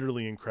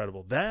utterly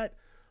incredible. That,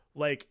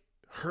 like,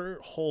 her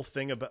whole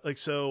thing about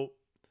so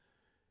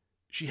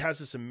she has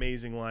this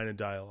amazing line of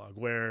dialogue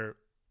where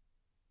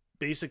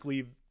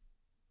basically,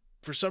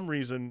 for some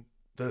reason,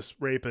 this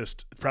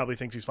rapist probably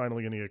thinks he's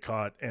finally going to get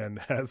caught and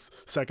has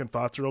second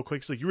thoughts real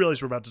quick. He's like, you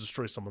realize we're about to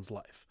destroy someone's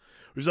life.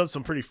 We've done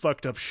some pretty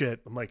fucked up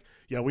shit. I'm like,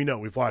 yeah, we know.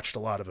 We've watched a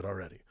lot of it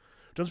already.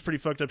 We've done some pretty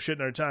fucked up shit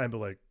in our time, but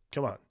like,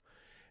 come on.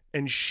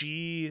 And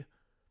she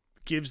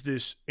gives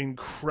this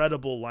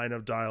incredible line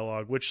of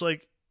dialogue, which,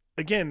 like,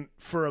 again,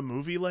 for a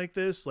movie like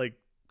this, like,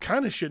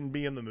 kind of shouldn't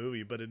be in the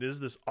movie, but it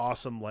is this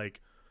awesome, like,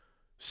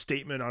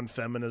 statement on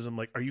feminism.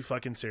 Like, are you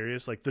fucking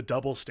serious? Like, the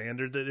double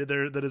standard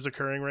that is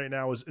occurring right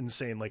now is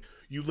insane. Like,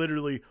 you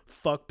literally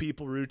fuck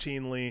people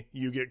routinely,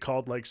 you get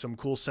called like some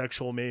cool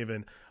sexual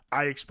maven.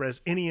 I express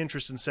any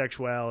interest in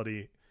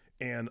sexuality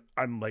and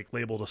I'm like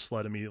labeled a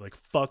slut immediately. Like,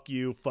 fuck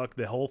you, fuck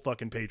the whole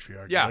fucking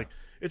patriarchy. Yeah. Like,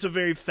 it's a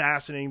very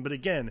fascinating, but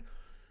again,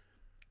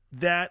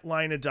 that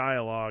line of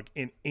dialogue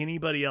in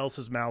anybody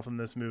else's mouth in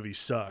this movie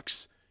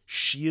sucks.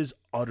 She is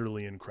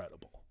utterly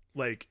incredible.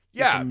 Like,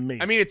 Yeah. it's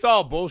amazing. I mean, it's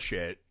all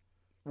bullshit.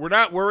 We're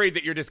not worried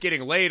that you're just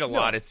getting laid a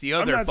lot. It's the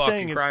other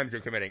fucking crimes you're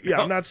committing. Yeah,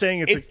 No, I'm not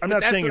saying I'm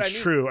not saying it's I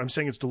mean. true. I'm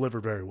saying it's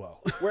delivered very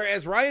well.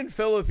 Whereas Ryan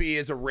Phillippe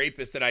is a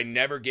rapist that I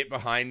never get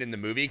behind in the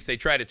movie because they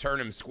try to turn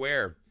him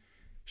square.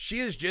 She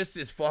is just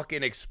this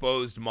fucking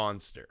exposed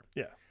monster.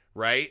 Yeah.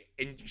 Right?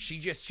 And she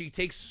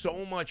takes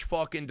so much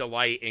fucking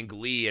delight and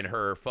glee in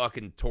her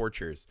fucking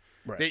tortures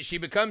that she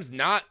becomes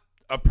not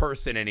a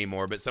person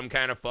anymore, but some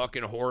kind of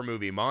fucking horror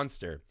movie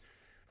monster.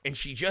 And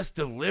she just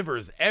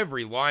delivers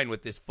every line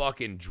with this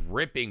fucking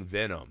dripping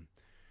venom.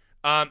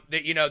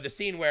 The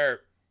scene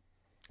where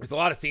there's a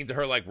lot of scenes of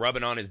her like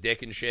rubbing on his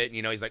dick and shit.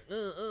 And, he's like,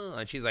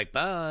 and she's like,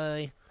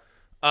 bye.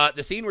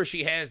 The scene where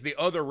she has the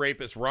other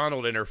rapist,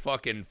 Ronald, in her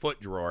fucking foot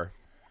drawer.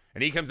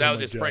 And he comes out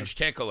with this French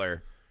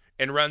tickler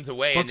and runs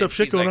away. Fucked up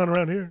shit going on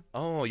around here.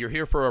 Oh, you're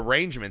here for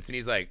arrangements. And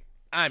he's like,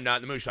 I'm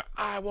not in the mood. She's like,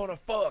 I want to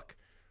fuck.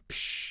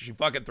 She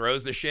fucking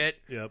throws the shit.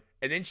 Yep.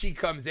 And then she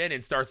comes in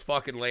and starts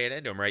fucking laying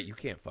into him, right? You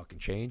can't fucking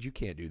change. You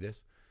can't do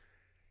this.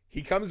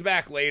 He comes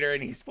back later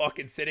and he's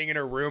fucking sitting in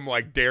her room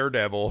like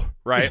Daredevil,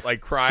 right?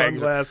 Like crying.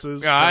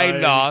 Sunglasses. I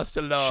lost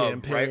a love.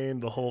 Champagne,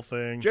 right? the whole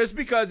thing. Just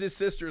because his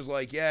sister's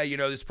like, yeah,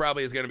 this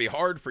probably is going to be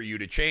hard for you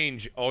to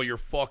change all your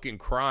fucking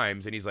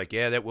crimes. And he's like,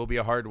 yeah, that will be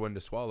a hard one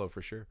to swallow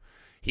for sure.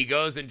 He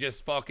goes and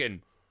just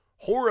fucking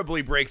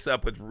horribly breaks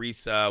up with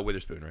Reese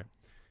Witherspoon, right?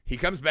 He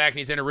comes back and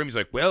he's in her room. He's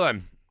like, well,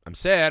 I'm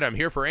sad. I'm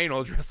here for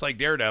anal, dressed like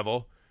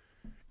Daredevil.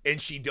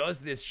 And she does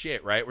this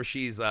shit, right? Where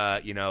she's,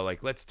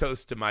 like, let's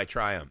toast to my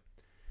triumph.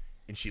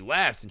 And she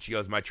laughs and she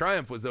goes, my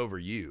triumph was over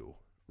you,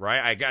 right?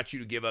 I got you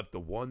to give up the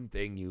one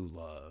thing you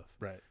love.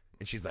 Right.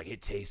 And she's like,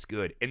 it tastes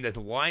good. And the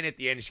line at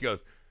the end, she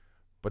goes,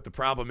 but the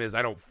problem is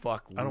I don't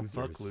fuck losers. I don't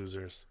fuck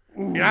losers.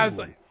 And I was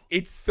like,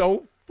 it's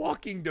so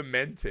fucking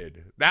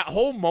demented. That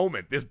whole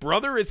moment, this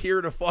brother is here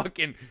to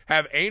fucking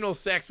have anal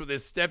sex with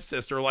his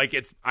stepsister like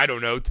it's, I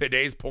don't know,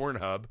 today's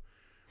Pornhub.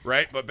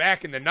 Right? But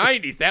back in the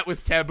 90s, that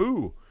was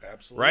taboo.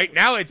 Absolutely. Right?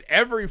 Now it's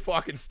every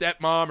fucking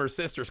stepmom or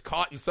sister's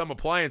caught in some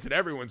appliance and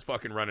everyone's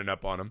fucking running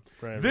up on them.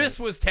 This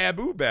was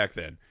taboo back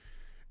then.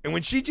 And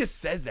when she just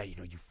says that,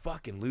 you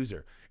fucking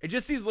loser. And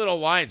just these little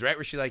lines, right?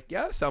 Where she's like,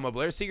 yeah, Selma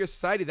Blair, Secret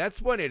Society, that's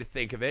one way to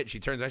think of it. And she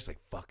turns around, she's like,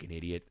 fucking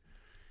idiot.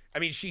 I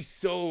mean, she's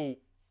so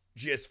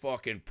just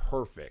fucking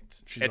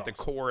perfect at the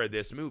core of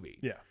this movie.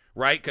 Yeah.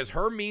 Right? Because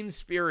her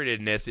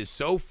mean-spiritedness is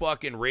so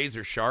fucking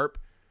razor sharp,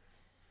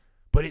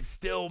 but it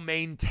still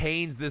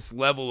maintains this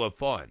level of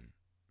fun,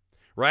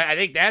 right? I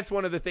think that's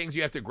one of the things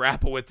you have to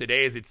grapple with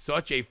today is it's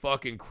such a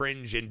fucking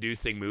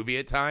cringe-inducing movie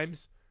at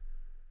times,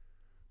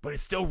 but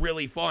it's still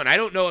really fun. I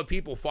don't know if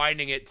people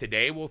finding it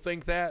today will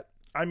think that.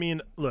 I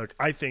mean, look,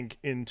 I think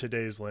in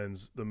today's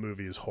lens, the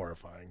movie is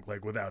horrifying,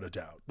 like, without a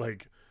doubt.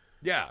 Like,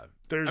 yeah.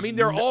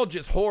 they're all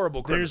just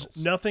horrible criminals.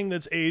 There's nothing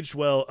that's aged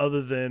well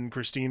other than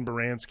Christine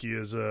Baranski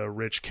as a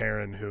rich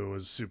Karen who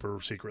was super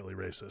secretly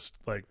racist.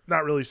 Like,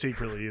 not really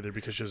secretly either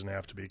because she doesn't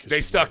have to be.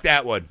 They stuck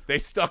that one. They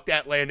stuck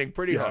that landing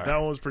pretty hard. That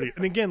one was pretty.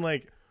 And again,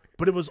 like,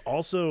 but it was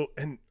also,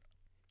 and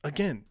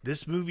again,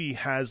 this movie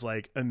has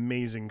like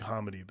amazing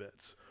comedy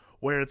bits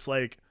where it's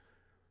like,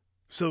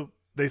 so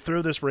they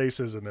throw this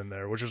racism in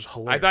there, which is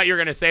hilarious. I thought you were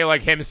going to say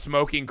like him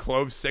smoking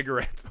clove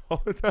cigarettes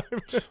all the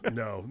time.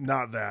 No,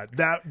 not that.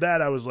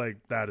 That I was like,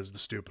 that is the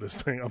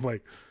stupidest thing. I'm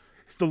like,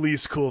 it's the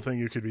least cool thing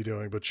you could be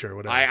doing, but sure,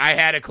 whatever. I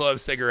had a clove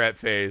cigarette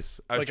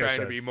phase. I was Like I trying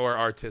to said. be more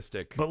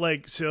artistic. But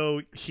like,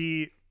 so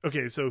he's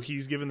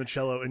given the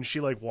cello and she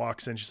like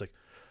walks in. She's like,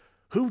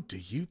 who do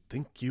you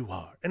think you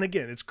are? And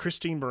again, it's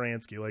Christine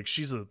Baranski. Like,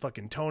 she's a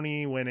fucking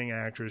Tony winning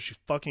actress. She's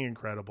fucking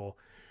incredible.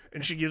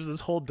 And she gives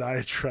this whole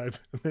diatribe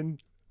and then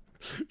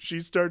she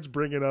starts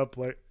bringing up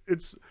like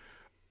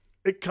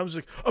it comes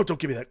like, oh, don't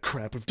give me that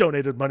crap. I've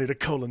donated money to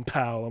Colin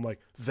Powell. I'm like,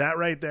 that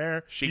right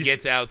there. She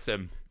gets out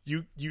some.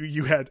 You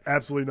had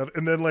absolutely nothing.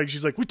 And then like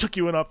she's like, we took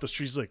you in off the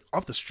street. She's like,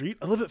 off the street?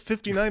 I live at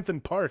 59th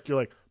and Park. You're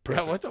like,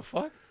 perfect. Yeah, what the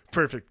fuck?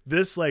 Perfect.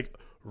 This like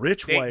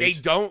rich white. They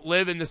don't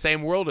live in the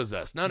same world as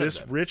us. None of them.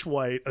 This rich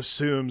white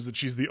assumes that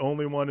she's the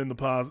only one in the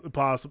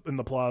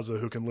plaza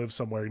who can live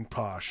somewhere in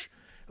posh.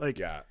 Like,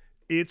 Yeah.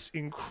 It's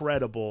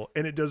incredible,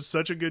 and it does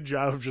such a good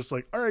job of just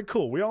like, all right,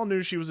 cool. We all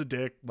knew she was a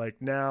dick. Like,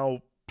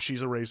 now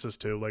she's a racist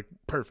too. Like,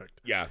 perfect.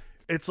 Yeah.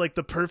 it's like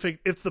the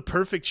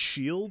perfect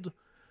shield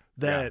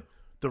that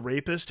the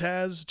rapist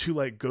has to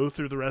like go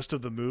through the rest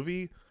of the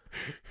movie.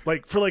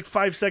 Like for like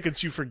 5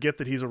 seconds, you forget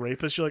that he's a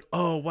rapist. You're like,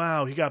 oh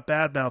wow, he got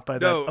badmouthed by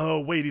that.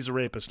 Oh wait, he's a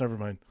rapist. Never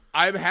mind.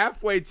 I'm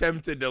halfway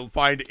tempted to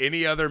find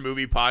any other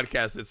movie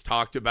podcast that's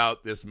talked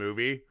about this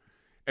movie,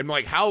 and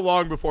like, how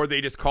long before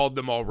they just called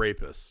them all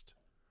rapists?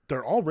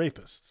 They're all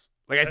rapists.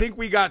 Like, I think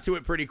we got to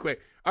it pretty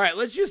quick. All right,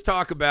 let's just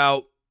talk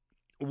about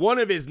one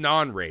of his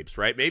non-rapes,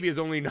 right? Maybe his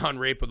only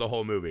non-rape of the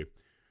whole movie.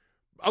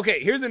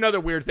 Okay, here's another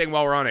weird thing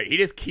while we're on it. He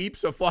just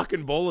keeps a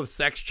fucking bowl of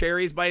sex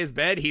cherries by his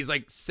bed. He's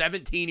like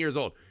 17 years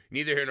old.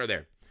 Neither here nor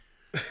there.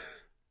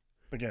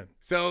 Again.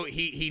 So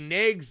he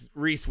nags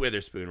Reese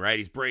Witherspoon, right?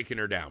 He's breaking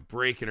her down.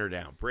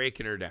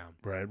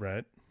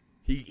 Right.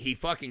 He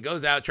fucking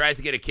goes out, tries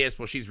to get a kiss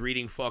while she's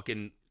reading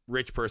fucking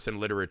rich person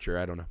literature.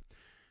 I don't know.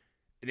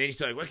 And then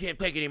he's like, well, I can't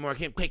take it anymore. I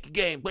can't play the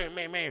game.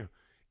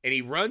 And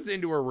he runs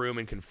into her room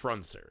and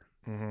confronts her.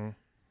 Mm-hmm.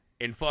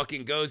 And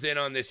fucking goes in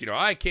on this,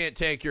 I can't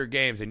take your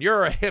games, and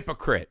you're a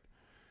hypocrite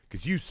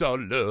because you saw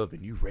love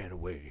and you ran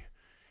away.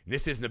 And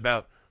this isn't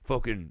about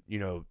fucking,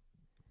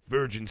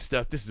 virgin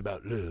stuff. This is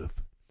about love.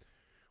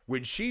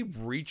 When she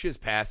reaches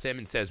past him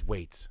and says,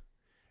 wait,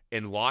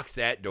 and locks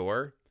that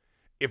door,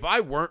 if I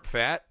weren't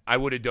fat, I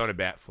would have done a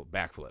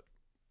backflip.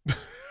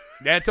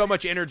 That's how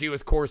much energy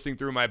was coursing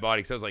through my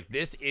body. So I was like,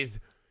 this is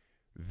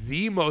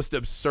the most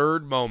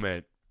absurd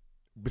moment,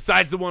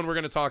 besides the one we're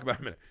going to talk about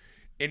in a minute,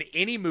 in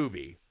any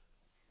movie.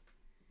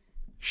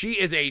 She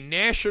is a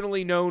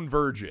nationally known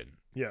virgin.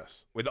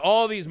 Yes. With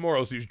all these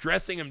morals, who's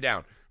dressing him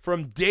down.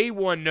 From day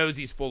one knows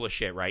he's full of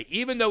shit, right?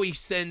 Even though he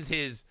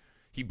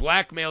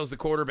blackmails the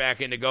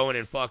quarterback into going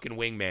and fucking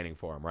wingmanning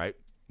for him, right?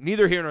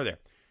 Neither here nor there.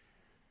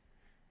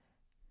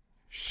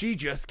 She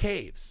just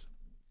caves.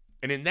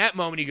 And in that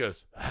moment, he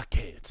goes, I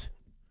can't.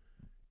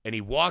 And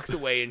he walks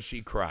away and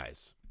she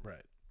cries.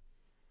 Right.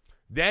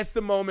 That's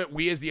the moment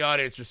we as the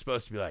audience are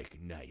supposed to be like,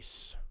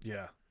 nice.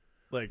 Yeah.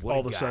 Like what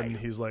all of a sudden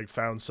he's like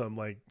found some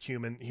like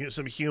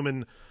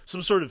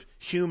some sort of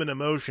human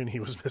emotion he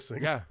was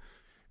missing. Yeah.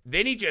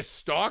 Then he just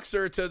stalks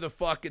her to the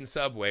fucking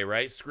subway,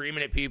 right?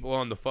 Screaming at people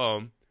on the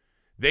phone.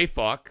 They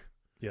fuck.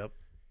 Yep.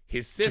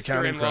 His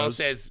sister-in-law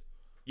says,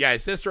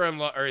 his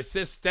sister-in-law or his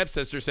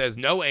stepsister says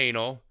no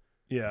anal.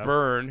 Yeah.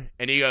 Burn.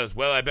 And he goes,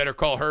 well, I better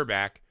call her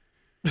back.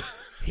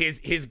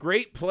 His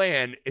great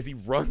plan is he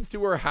runs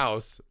to her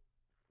house,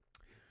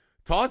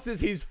 tosses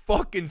his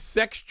fucking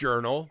sex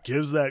journal.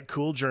 Gives that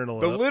cool journal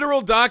the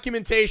literal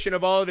documentation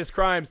of all of his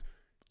crimes,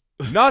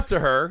 not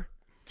to her,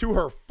 to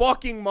her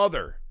fucking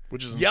mother.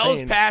 Which is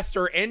yells insane. Past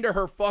her into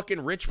her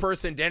fucking rich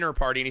person dinner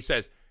party, and he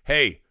says,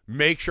 hey,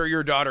 make sure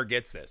your daughter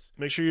gets this.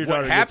 Make sure your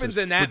daughter What happens gets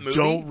this, in that but movie?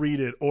 Don't read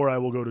it or I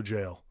will go to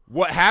jail.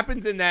 What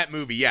happens in that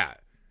movie, yeah.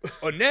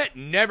 Annette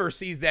never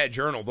sees that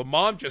journal. The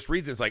mom just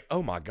reads it. It's like,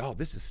 oh my God,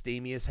 this is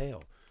steamy as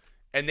hell.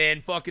 And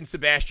then fucking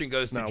Sebastian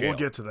goes to jail. We'll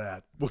get to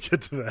that.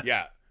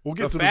 Yeah. We'll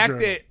get to the fact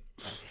journal. that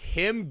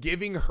him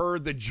giving her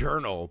the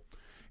journal,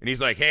 and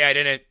he's like, hey, I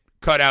didn't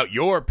cut out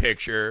your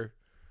picture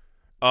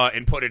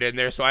and put it in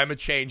there, so I'm a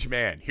changed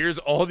man. Here's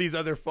all these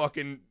other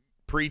fucking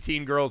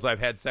preteen girls I've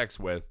had sex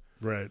with.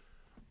 Right.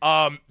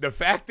 The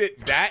fact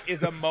that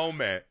is a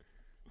moment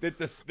that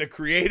the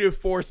creative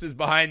forces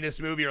behind this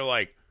movie are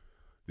like,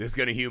 this is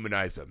going to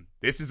humanize him.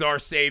 This is our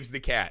saves the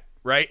cat,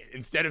 right?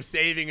 Instead of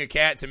saving a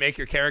cat to make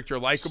your character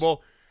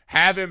likable,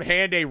 have him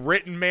hand a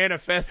written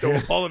manifesto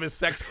of all of his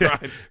sex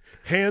crimes.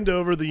 Hand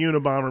over the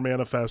Unabomber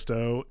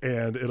manifesto,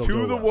 and it'll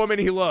go to the well. woman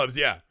he loves,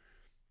 yeah.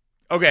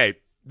 Okay,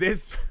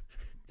 this...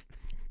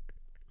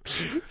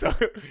 So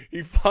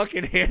he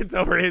fucking hands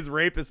over his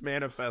rapist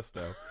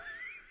manifesto.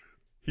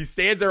 He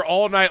stands there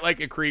all night like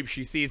a creep.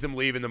 She sees him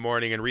leave in the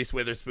morning, and Reese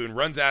Witherspoon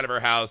runs out of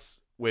her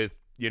house with,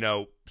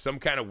 some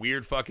kind of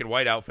weird fucking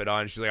white outfit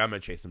on. She's like, I'm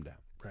going to chase him down.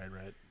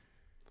 Right.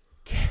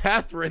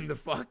 Catherine, the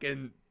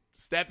fucking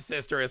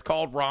stepsister, has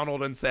called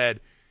Ronald and said,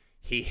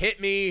 he hit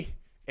me,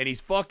 and he's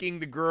fucking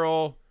the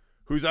girl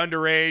who's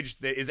underage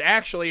that is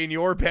actually in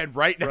your bed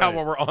right now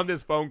while we're on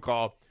this phone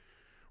call.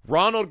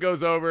 Ronald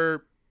goes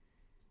over,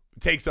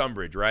 takes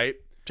umbrage, right?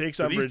 Takes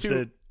umbrage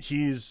that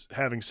he's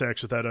having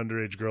sex with that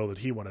underage girl that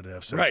he wanted to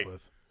have sex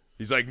with.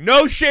 He's like,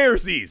 no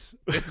sharesies.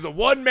 This is a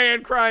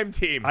one-man crime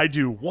team. I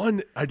do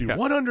one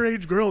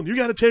underage girl, and you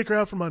got to take her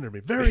out from under me.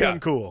 Very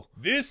uncool.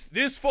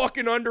 This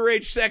fucking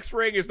underage sex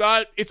ring is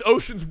not. It's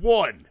Ocean's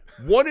 1,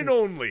 one and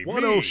only.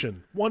 One me.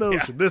 ocean.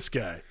 This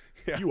guy,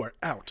 you are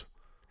out.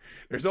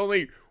 There's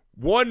only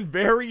one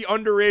very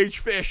underage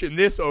fish in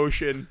this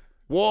ocean.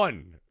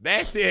 One.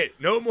 That's it.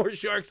 No more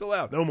sharks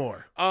allowed. No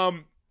more.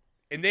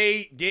 And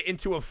they get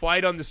into a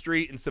fight on the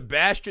street, and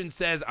Sebastian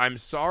says, I'm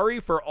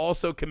sorry for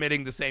also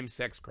committing the same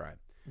sex crime.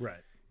 Right.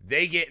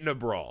 They get in a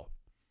brawl.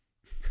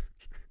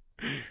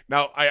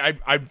 Now,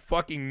 I'm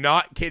fucking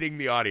not kidding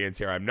the audience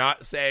here. I'm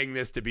not saying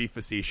this to be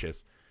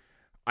facetious.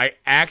 I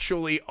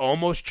actually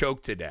almost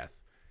choked to death.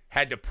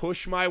 Had to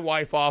push my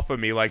wife off of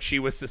me like she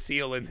was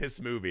Cecile in this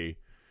movie.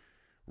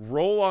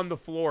 Roll on the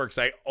floor because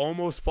I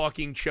almost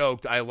fucking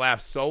choked. I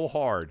laughed so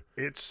hard.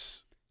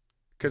 It's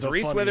Because The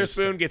Reese funniest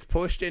Witherspoon thing. gets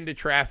pushed into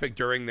traffic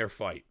during their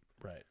fight.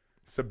 Right.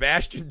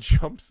 Sebastian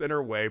jumps in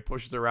her way,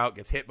 pushes her out,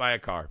 gets hit by a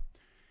car.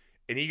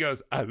 And he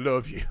goes, I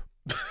love you.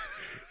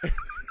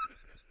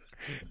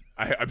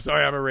 I'm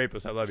sorry, I'm a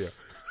rapist. I love you.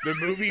 The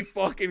movie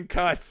fucking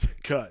cuts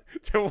Cut.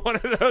 to one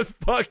of those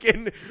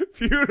fucking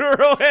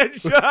funeral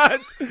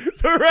headshots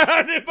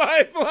surrounded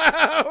by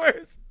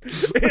flowers.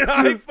 And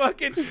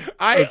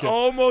I Okay.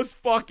 almost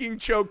fucking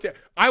choked.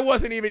 I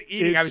wasn't even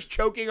eating. I It's- was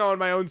choking on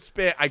my own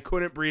spit. I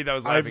couldn't breathe. I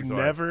was laughing I've so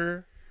hard.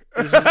 never.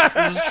 This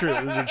is true.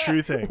 This is a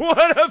true thing.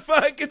 What a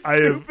fucking I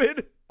have-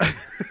 stupid.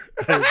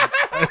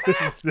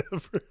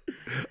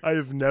 I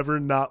have never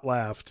not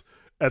laughed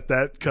at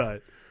that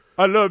cut.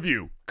 I love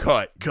you.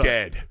 Cut. Cut.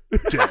 Dead.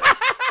 Dead.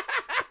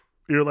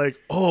 You're like,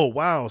 oh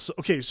wow. So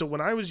okay, so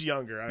when I was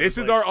younger, This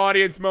is our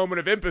audience moment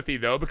of empathy,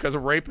 though, because a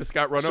rapist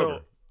got run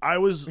over.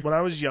 when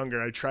I was younger,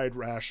 I tried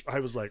rash. I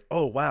was like,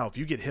 oh wow, if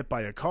you get hit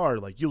by a car,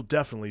 like you'll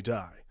definitely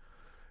die.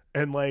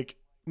 And like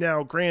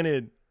now,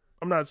 granted,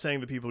 I'm not saying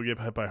that people who get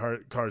hit by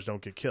cars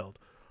don't get killed.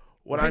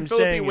 What I'm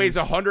saying weighs is,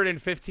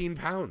 115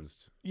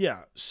 pounds.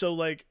 yeah. So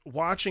like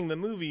watching the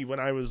movie when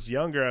I was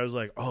younger, I was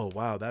like, oh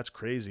wow, that's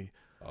crazy.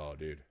 Oh,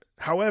 dude.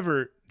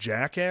 However,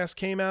 Jackass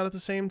came out at the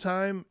same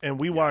time, and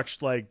we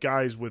watched like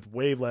guys with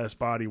way less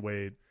body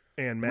weight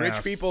and mass.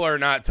 Rich people are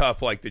not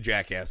tough like the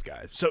Jackass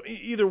guys. So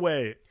either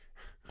way,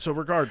 so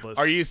regardless,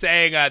 Are you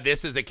saying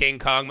this is a King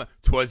Kong?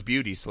 'Twas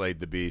beauty slayed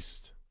the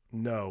beast.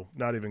 No,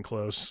 not even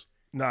close.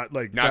 Not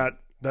like Not- that.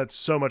 That's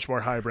so much more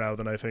highbrow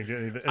than I think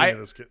any of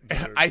this.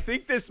 I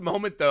think this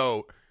moment,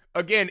 though,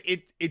 again,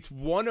 it's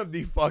one of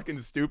the fucking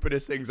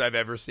stupidest things I've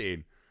ever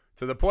seen.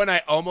 To the point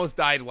I almost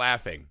died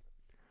laughing.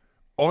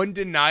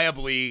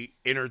 Undeniably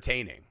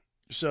entertaining.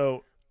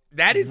 So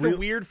That is the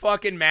weird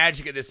fucking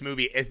magic of this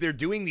movie, as they're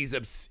doing these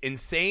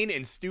insane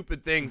and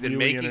stupid things and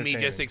Really making me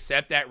just entertaining.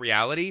 accept that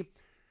reality.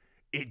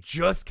 It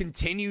just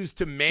continues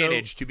to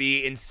manage to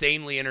be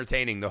insanely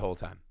entertaining the whole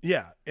time.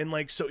 yeah, and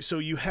like so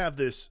you have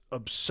this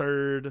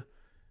absurd,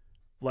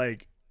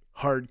 like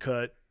hard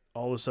cut.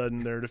 All of a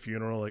sudden they're at a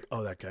funeral. Like,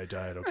 oh, that guy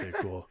died. Okay,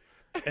 cool.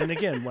 And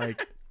again,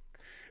 like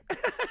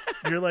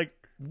you're like,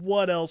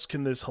 what else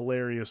can this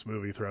hilarious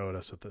movie throw at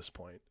us at this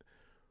point?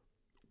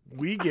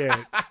 We get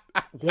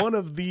one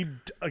of the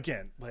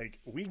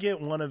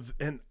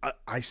and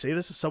I say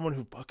this as someone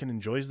who fucking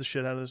enjoys the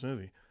shit out of this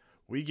movie.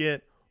 We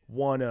get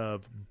one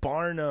of,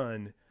 bar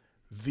none,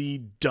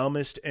 the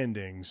dumbest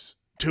endings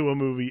to a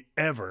movie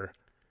ever.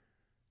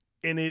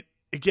 And it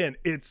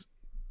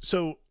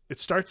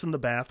starts in the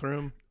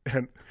bathroom,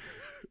 and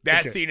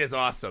That Okay. scene is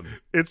awesome.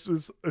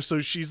 so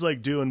she's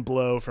like doing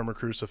blow from her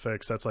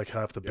crucifix. That's like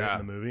half the bit Yeah.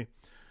 in the movie.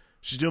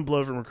 She's doing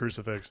blow from her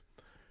crucifix,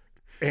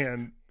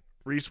 and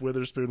Reese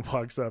Witherspoon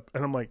walks up,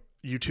 and I'm like,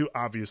 you two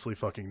obviously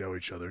fucking know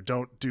each other.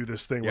 Don't do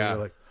this thing where Yeah.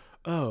 you're like,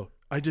 oh,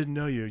 I didn't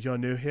know you. You're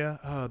new here?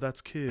 Oh,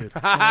 that's kid.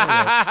 All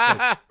right.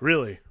 Like,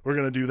 really? We're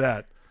gonna do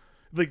that?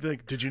 Like,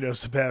 did you know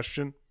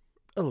Sebastian?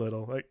 A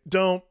little. Like,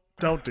 don't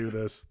do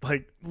this.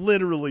 Like,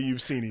 literally,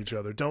 you've seen each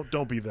other.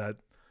 Don't be that.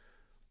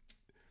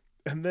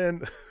 And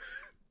then,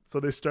 so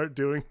they start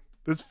doing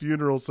this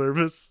funeral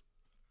service.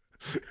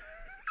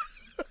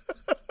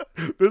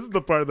 This is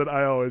the part that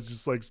I always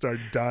just like start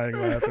dying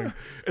laughing.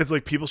 It's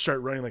like people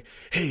start running like,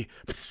 hey,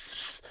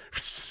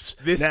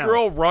 This Now,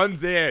 girl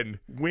runs in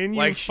when you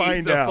like she's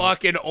find the out,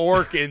 fucking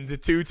orc in the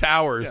Two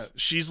Towers. yeah,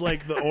 she's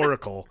like the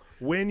Oracle.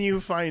 When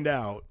you find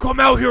out, Come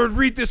out here and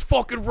read this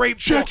fucking rape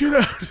check book. it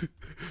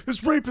out.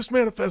 This rapist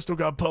manifesto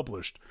got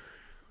published.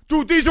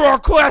 Dude, these are our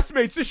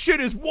classmates. This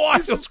shit is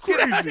wild. This is Get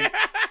out of crazy. here.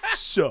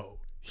 So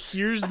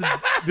here's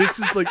this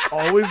is like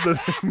always the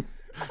thing.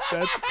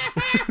 That's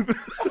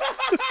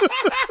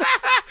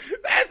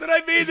That's what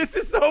I mean. This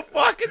is so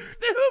fucking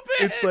stupid.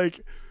 it's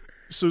like,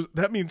 so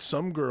that means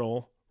some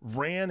girl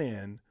ran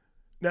in.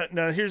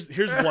 Now here's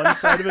one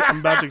side of it. I'm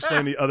about to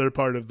explain the other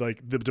part of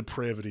like the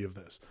depravity of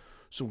this.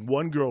 So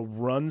one girl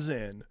runs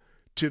in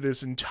to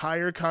this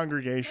entire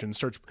congregation,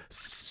 starts,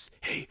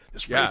 hey,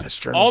 this yeah.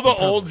 rapist journal. All the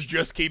olds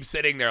just keep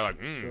sitting there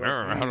like,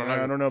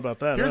 I don't know about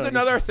that. Here's No,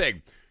 another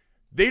thing.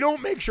 They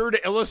don't make sure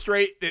to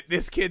illustrate that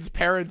this kid's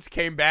parents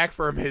came back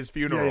from his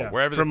funeral,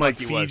 wherever from the fuck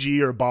like he was.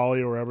 Fiji or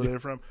Bali or wherever they're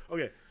from.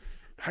 Okay,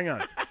 hang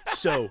on.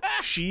 So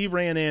she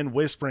ran in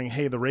whispering,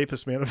 "Hey, the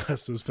rapist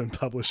manifesto has been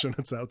published and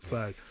it's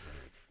outside."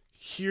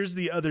 Here's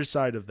the other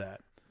side of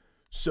that.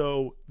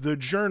 So the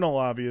journal,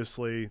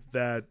 obviously,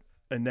 that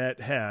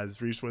Annette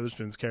has, Reese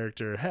Witherspoon's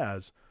character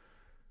has,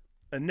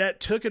 Annette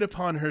took it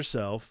upon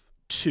herself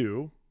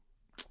to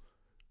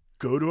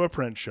go to a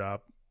print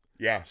shop,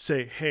 Yeah.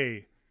 say,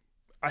 "Hey,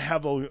 I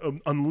have an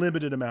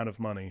unlimited amount of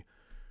money.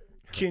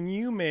 Can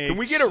you make? Can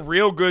we get a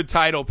real good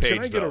title page?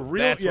 Can I get though? a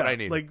real? That's yeah, what I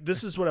need. like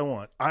this is what I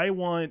want. I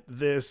want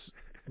this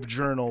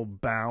journal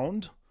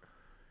bound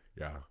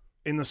yeah.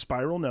 in the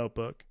spiral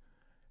notebook,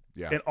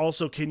 Yeah. and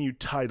also can you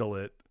title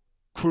it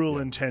 "Cruel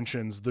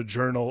Intentions: The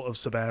Journal of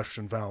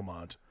Sebastian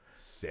Valmont"?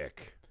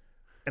 Sick.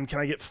 And can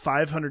I get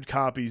 500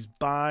 copies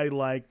by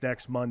like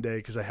next Monday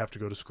because I have to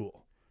go to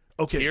school?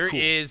 Okay, Here cool.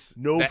 is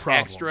No the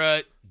problem.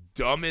 extra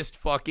dumbest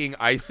fucking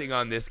icing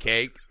on this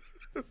cake.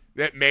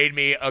 that made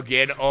me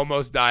again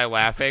almost die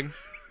laughing.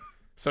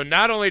 So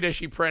not only does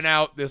she print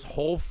out this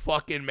whole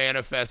fucking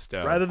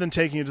manifesto, Rather than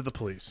taking it to the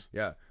police.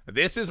 yeah,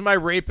 this is my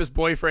rapist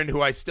boyfriend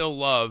who I still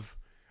love.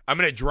 I'm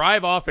going to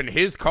drive off in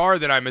his car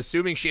that I'm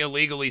assuming she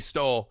illegally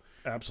stole.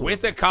 Absolutely.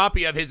 With a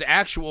copy of his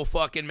actual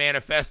fucking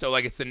manifesto,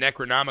 like it's the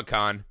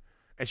Necronomicon,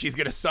 and she's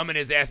going to summon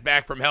his ass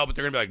back from hell, but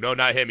they're going to be like, no,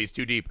 not him, he's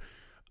too deep.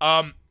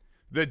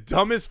 The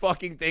dumbest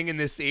fucking thing in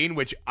this scene,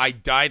 which I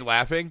died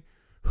laughing,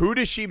 who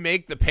does she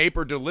make the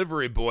paper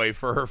delivery boy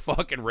for her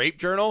fucking rape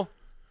journal?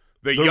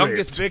 The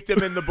youngest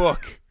victim in the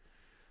book.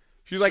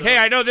 She's like, hey,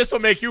 I know this will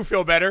make you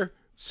feel better.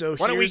 So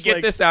why don't we here's, get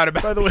like, this out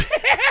about by the way,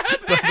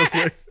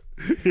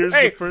 here's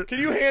Hey, the first. can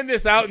you hand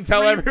this out and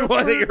tell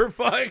everyone that you're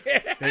fucking...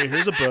 Hey,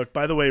 here's a book.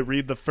 By the way,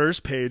 read the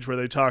first page where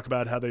they talk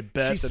about how they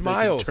bet She that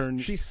smiles. they can turn.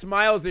 She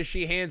smiles as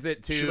she hands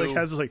it to... She like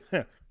has this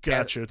like,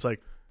 gotcha. It's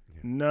like,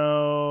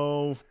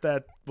 no,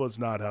 that was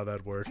not how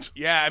that worked.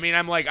 Yeah, I mean,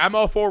 I'm like, I'm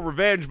all for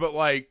revenge, but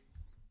like,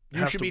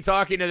 you should be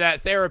talking to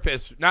that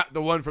therapist, not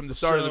the one from the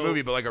start of the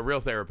movie, but like a real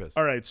therapist.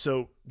 All right,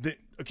 so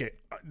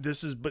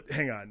this is. But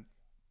hang on,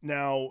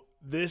 now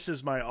this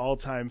is my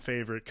all-time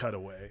favorite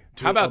cutaway.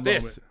 How about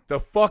this? The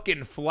fucking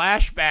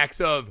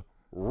flashbacks of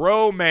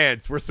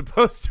romance we're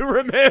supposed to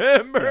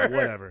remember. Yeah,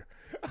 whatever.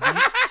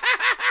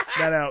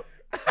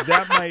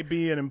 That might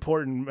be an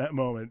important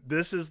moment.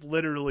 This is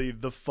literally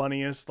the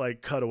funniest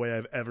like cutaway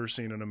I've ever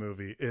seen in a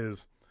movie.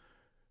 Is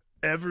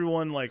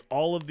everyone like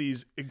all of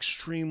these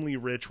extremely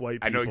rich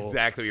white people? I know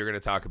exactly what you're going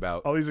to talk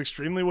about. All these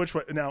extremely rich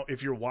white. Now,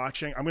 if you're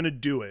watching, I'm going to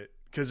do it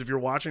because if you're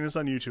watching this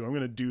on YouTube, I'm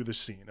going to do the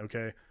scene.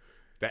 Okay.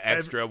 The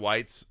extra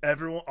whites.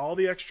 Everyone, all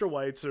the extra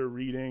whites are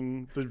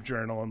reading the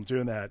journal. I'm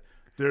doing that.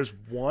 There's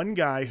one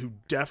guy who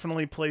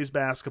definitely plays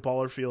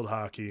basketball or field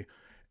hockey,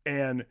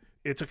 and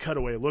it's a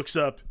cutaway. Looks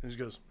up and he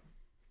goes,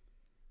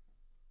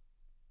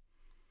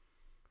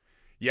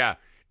 yeah.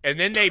 And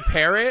then they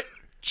pair it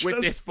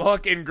with this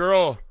fucking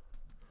girl.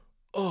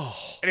 oh.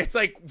 And it's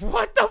like,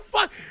 what the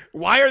fuck?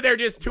 Why are there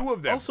just two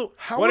of them? Also,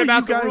 how what are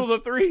about you the guys, rule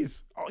of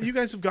threes? You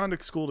guys have gone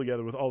to school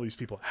together with all these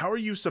people. How are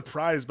you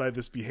surprised by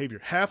this behavior?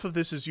 Half of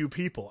this is you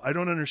people. I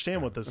don't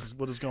understand what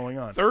is going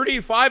on.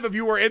 35 of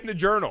you are in the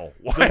journal.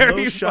 Why The are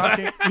you most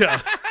shocking,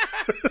 yeah.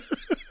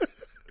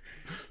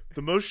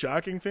 The most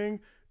shocking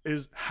thing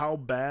is how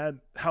bad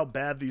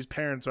these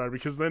parents are,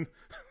 because then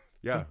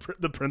Yeah.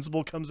 the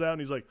principal comes out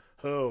and he's like,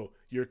 "Oh,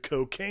 your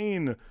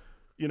cocaine,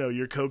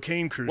 your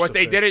cocaine crucifix." What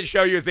they didn't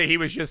show you is that he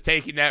was just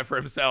taking that for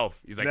himself.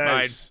 He's like,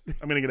 Nice.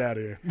 I'm gonna get out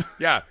of here.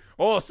 yeah.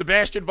 Oh,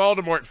 Sebastian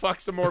Voldemort,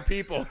 fuck some more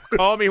people.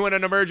 Call me when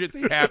an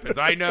emergency happens.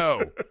 I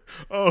know.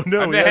 Oh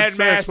no, I'm the we had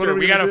sex. What headmaster. are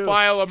We gonna got a do?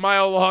 file a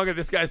mile long of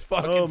this guy's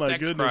fucking Oh my sex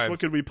goodness, crimes. what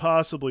could we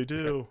possibly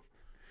do?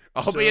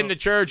 I'll be in the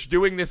church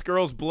doing this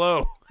girl's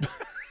blow.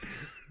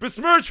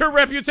 Besmirch her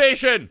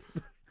reputation.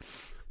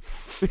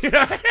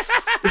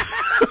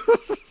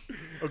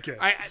 Okay,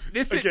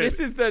 This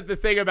is the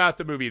thing about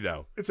the movie,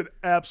 though. it's an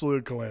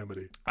absolute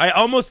calamity. I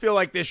almost feel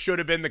like this should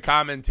have been the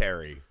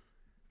commentary.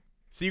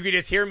 So you could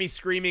just hear me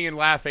screaming and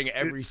laughing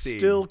every It scene.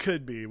 still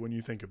could be when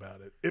you think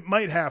about it. It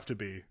might have to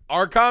be.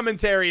 Our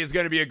commentary is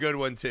going to be a good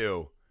one,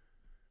 too.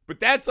 But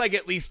that's like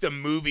at least a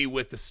movie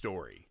with the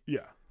story.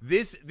 Yeah.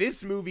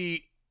 This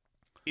movie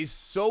is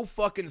so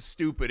fucking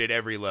stupid at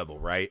every level,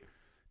 right?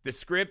 The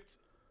script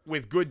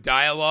with good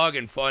dialogue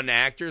and fun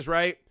actors,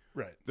 right?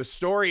 Right. The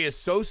story is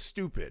so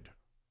stupid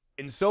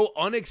and so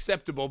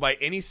unacceptable by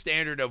any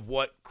standard of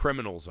what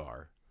criminals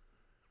are.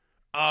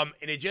 And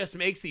it just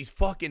makes these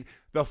fucking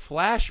the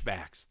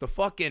flashbacks, the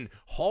fucking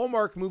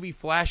Hallmark movie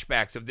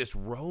flashbacks of this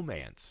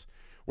romance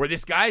where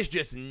this guy's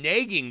just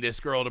nagging this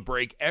girl to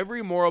break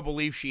every moral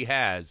belief she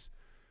has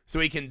so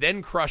he can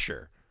then crush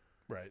her.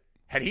 Right.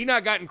 Had he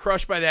not gotten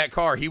crushed by that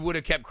car, he would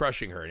have kept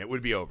crushing her and it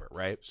would be over,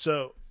 right?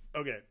 So,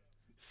 okay.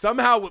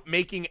 Somehow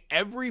making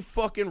every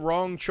fucking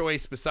wrong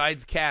choice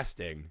besides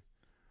casting,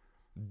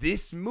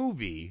 this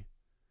movie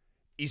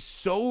is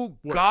so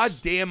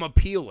goddamn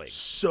appealing.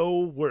 So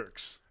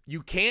works.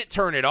 You can't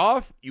turn it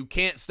off. You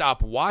can't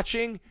stop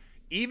watching.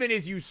 Even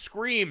as you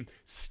scream,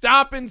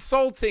 "Stop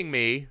insulting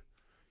me,"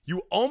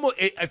 you almost.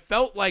 I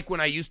felt like when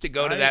I used to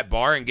go to that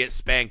bar and get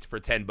spanked for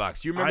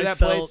 $10. You remember that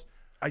place?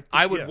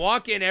 I would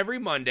walk in every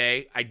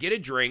Monday. I'd get a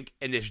drink,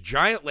 and this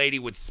giant lady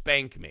would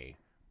spank me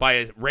by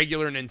a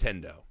regular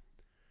Nintendo.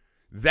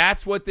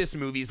 That's what this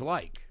movie's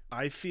like.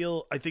 I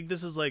think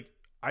this is like,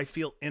 I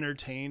feel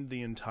entertained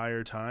the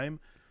entire time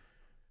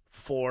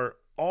for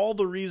all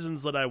the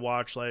reasons that I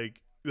watch,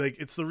 like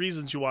it's the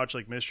reasons you watch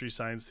like Mystery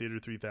Science Theater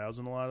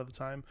 3000 a lot of the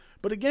time.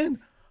 But again,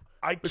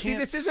 I can't see,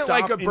 this isn't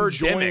stop like a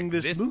enjoying Birdemic.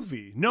 this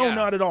movie. No,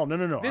 not at all. No.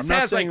 This I'm not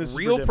has saying like this is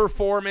real Birdemic.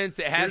 performance.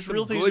 It has There's some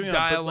real things good going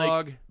on,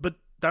 dialogue. but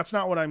that's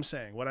not what I'm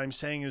saying. What I'm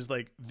saying is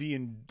like the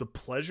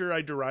pleasure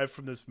I derive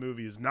from this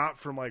movie is not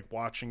from like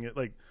watching it.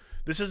 Like,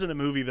 this isn't a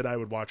movie that I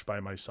would watch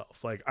by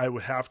myself. Like, I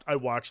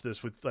watch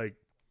this with like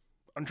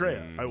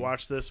Andrea. I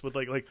watched this with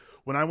like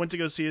when I went to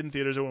go see it in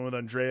theaters, I went with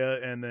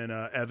Andrea and then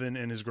Evan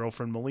and his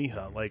girlfriend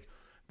Maliha. Like,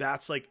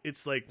 that's like,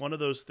 it's like one of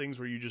those things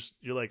where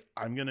you're like,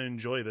 I'm gonna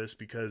enjoy this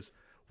because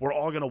we're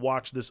all going to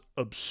watch this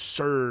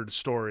absurd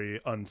story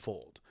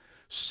unfold.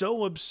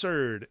 So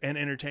absurd and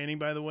entertaining,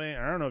 by the way.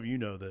 I don't know if you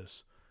know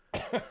this.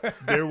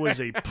 There was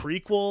a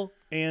prequel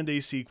and a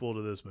sequel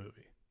to this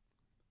movie.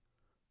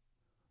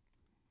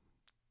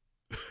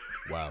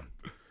 Wow.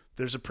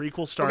 There's a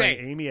prequel starring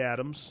Okay. Amy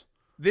Adams.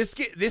 This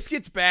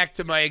gets back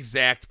to my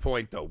exact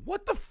point, though.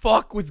 What the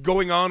fuck was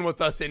going on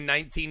with us in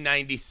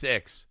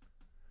 1996?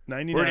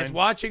 99. We're just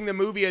watching the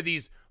movie of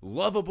these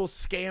lovable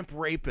scamp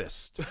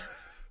rapists.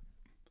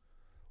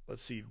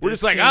 Let's see. We're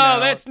this just like, came oh, out-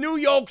 that's New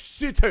York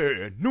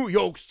City. New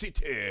York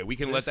City. We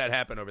can let that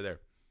happen over there.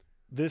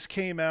 This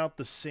came out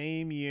the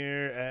same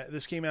year.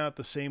 This came out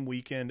the same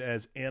weekend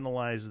as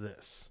Analyze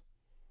This.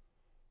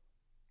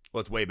 Well,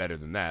 it's way better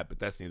than that, but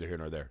that's neither here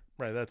nor there.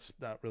 Right, that's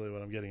not really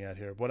what I'm getting at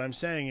here. What I'm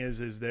saying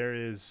is there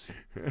is...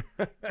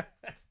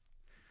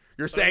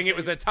 You're saying it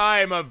was a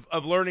time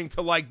of learning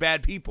to like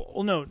bad people.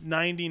 Well, no,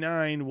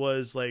 99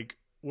 was like,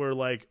 we're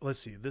like, let's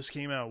see, this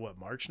came out, what,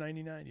 March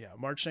 99? Yeah,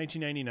 March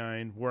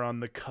 1999. We're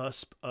on the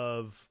cusp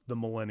of the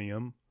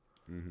millennium.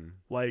 Mm-hmm.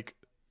 Like,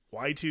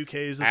 Y2K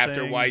is a After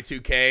thing.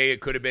 Y2K,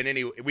 it could have been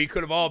any. We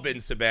could have all been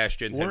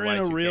Sebastians. We're had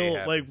in a Y2K real,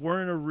 happened. like,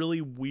 we're in a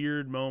really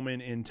weird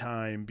moment in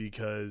time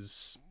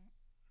because,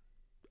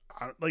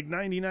 like,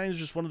 99 is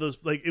just one of those,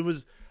 like, it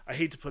was, I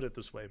hate to put it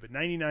this way, but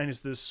 99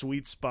 is this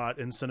sweet spot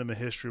in cinema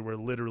history where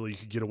literally you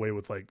could get away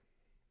with, like,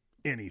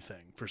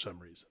 anything for some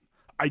reason.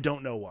 I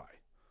don't know why.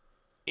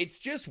 It's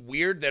just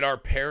weird that our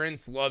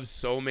parents loved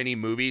so many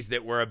movies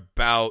that were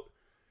about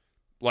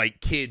like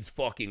kids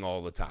fucking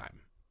all the time.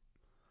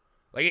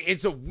 Like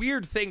it's a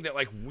weird thing that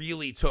like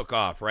really took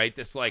off, right?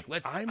 This like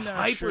let's I'm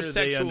not sure they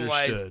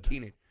hypersexualize understood.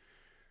 teenage.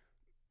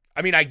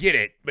 I mean, I get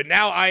it, but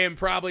now I am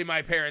probably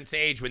my parents'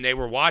 age when they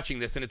were watching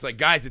this, and it's like,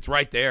 guys, it's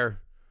right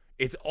there.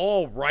 It's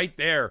all right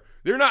there.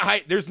 They're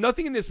not. There's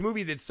nothing in this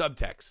movie that's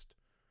subtext.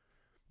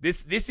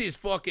 This is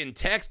fucking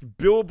text,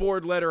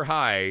 billboard letter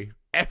high.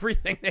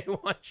 Everything they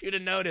want you to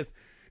notice.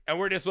 And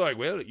we're just like,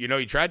 well, you know,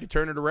 he tried to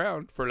turn it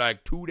around for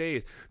like 2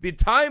 days. The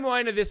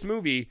timeline of this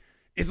movie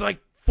is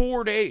like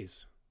 4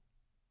 days.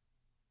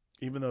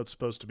 Even though it's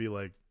supposed to be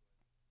like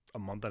a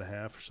month and a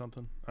half or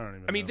something. I don't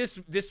even know. I mean,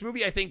 this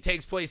movie, I think,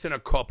 takes place in a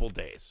couple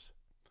days.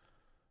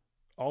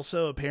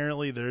 Also,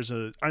 apparently there's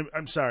a,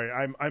 I'm sorry,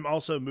 I'm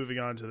also moving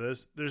on to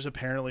this. There's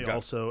apparently Okay.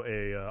 also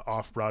a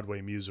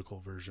off-Broadway musical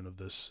version of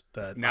this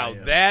that Now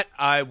that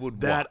I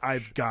would that watch.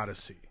 I've got to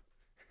see.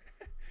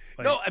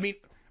 Like, No, I mean,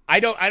 I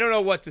don't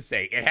know what to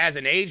say. It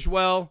hasn't aged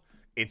well.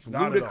 It's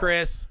Not at all.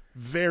 ludicrous.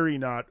 very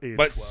not aged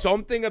But well.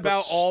 something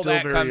about But all still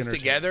that very comes entertaining.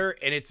 together,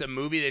 and it's a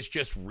movie that's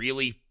just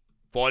really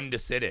fun to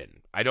sit in.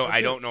 I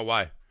don't know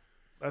why.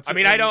 That's I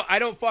mean, I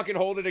don't fucking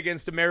hold it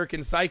against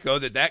American Psycho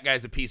that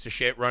guy's a piece of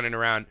shit running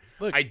around.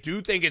 Look. I do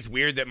think it's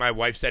weird that my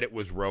wife said it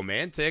was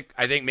romantic.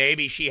 I think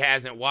maybe she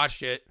hasn't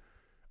watched it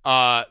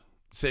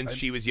since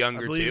she was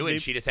younger believe too, they-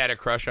 and she just had a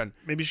crush on.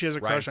 Maybe she has a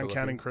Ryan crush on Phillippe.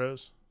 Counting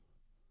Crows.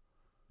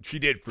 She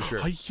did for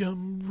sure. I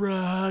am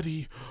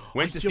ready.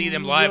 Went I to see am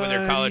them live with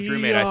her college ready,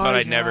 roommate. I thought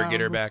I'd I never get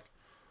her am. back.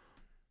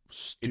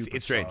 Stupid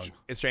It's strange. song.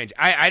 It's strange.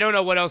 I don't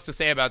know what else to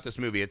say about this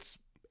movie. It's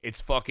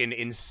fucking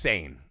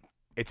insane.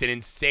 It's an It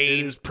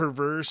insane, is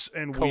perverse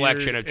and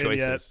collection weird of and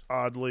yet choices.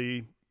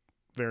 oddly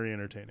very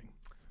entertaining.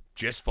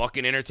 just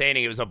fucking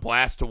entertaining. It was a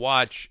blast to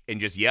watch and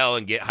just yell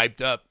and get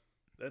hyped up.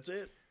 That's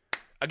it.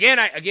 Again,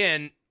 I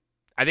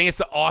think it's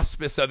the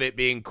auspice of it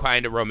being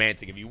kind of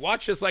romantic. If you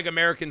watch this like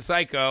American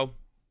Psycho,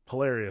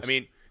 Hilarious. I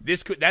mean,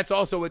 that's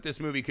also what this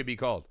movie could be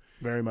called.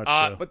 very much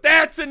so. But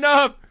that's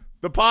enough.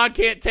 The pod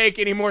can't take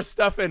any more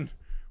stuffing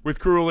with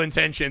Cruel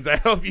Intentions. I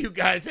hope you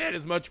guys had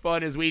as much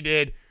fun as we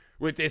did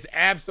with this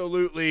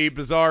absolutely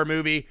bizarre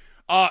movie.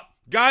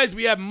 Guys,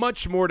 we have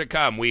much more to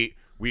come. We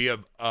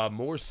have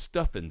more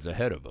stuffings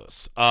ahead of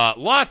us.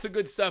 Lots of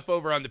good stuff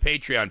over on the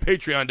Patreon.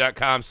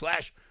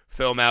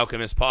 Patreon.com/Film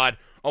Alchemist Pod.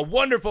 A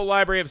wonderful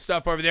library of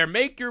stuff over there.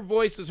 Make your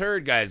voices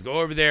heard, guys. Go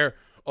over there.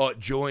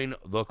 Join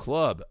the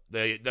club.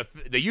 The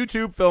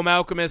YouTube Film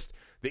Alchemist.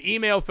 The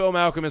email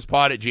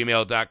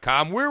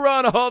filmalchemistpod@gmail.com. We're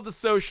on all the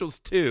socials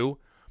too.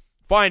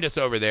 Find us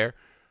over there.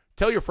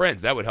 Tell your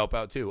friends. That would help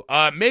out too.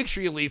 Make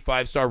sure you leave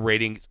 5-star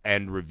ratings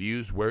and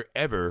reviews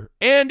wherever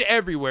and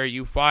everywhere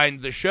you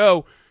find the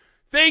show.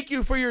 Thank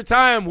you for your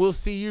time. We'll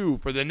see you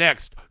for the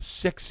next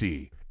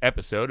sexy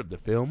episode of the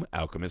Film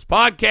Alchemist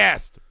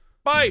Podcast.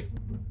 Bye.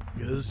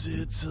 'Cause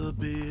it's a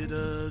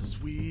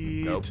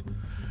bittersweet Nope.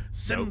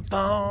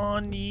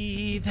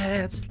 symphony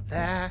that's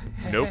like.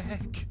 Nope.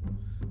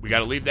 We got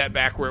to leave that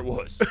back where it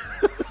was.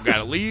 We got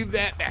to leave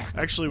that back.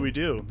 Actually, we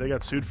do. They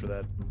got sued for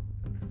that.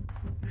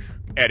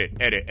 Edit.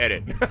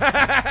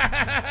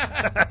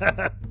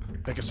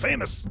 Make us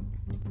famous.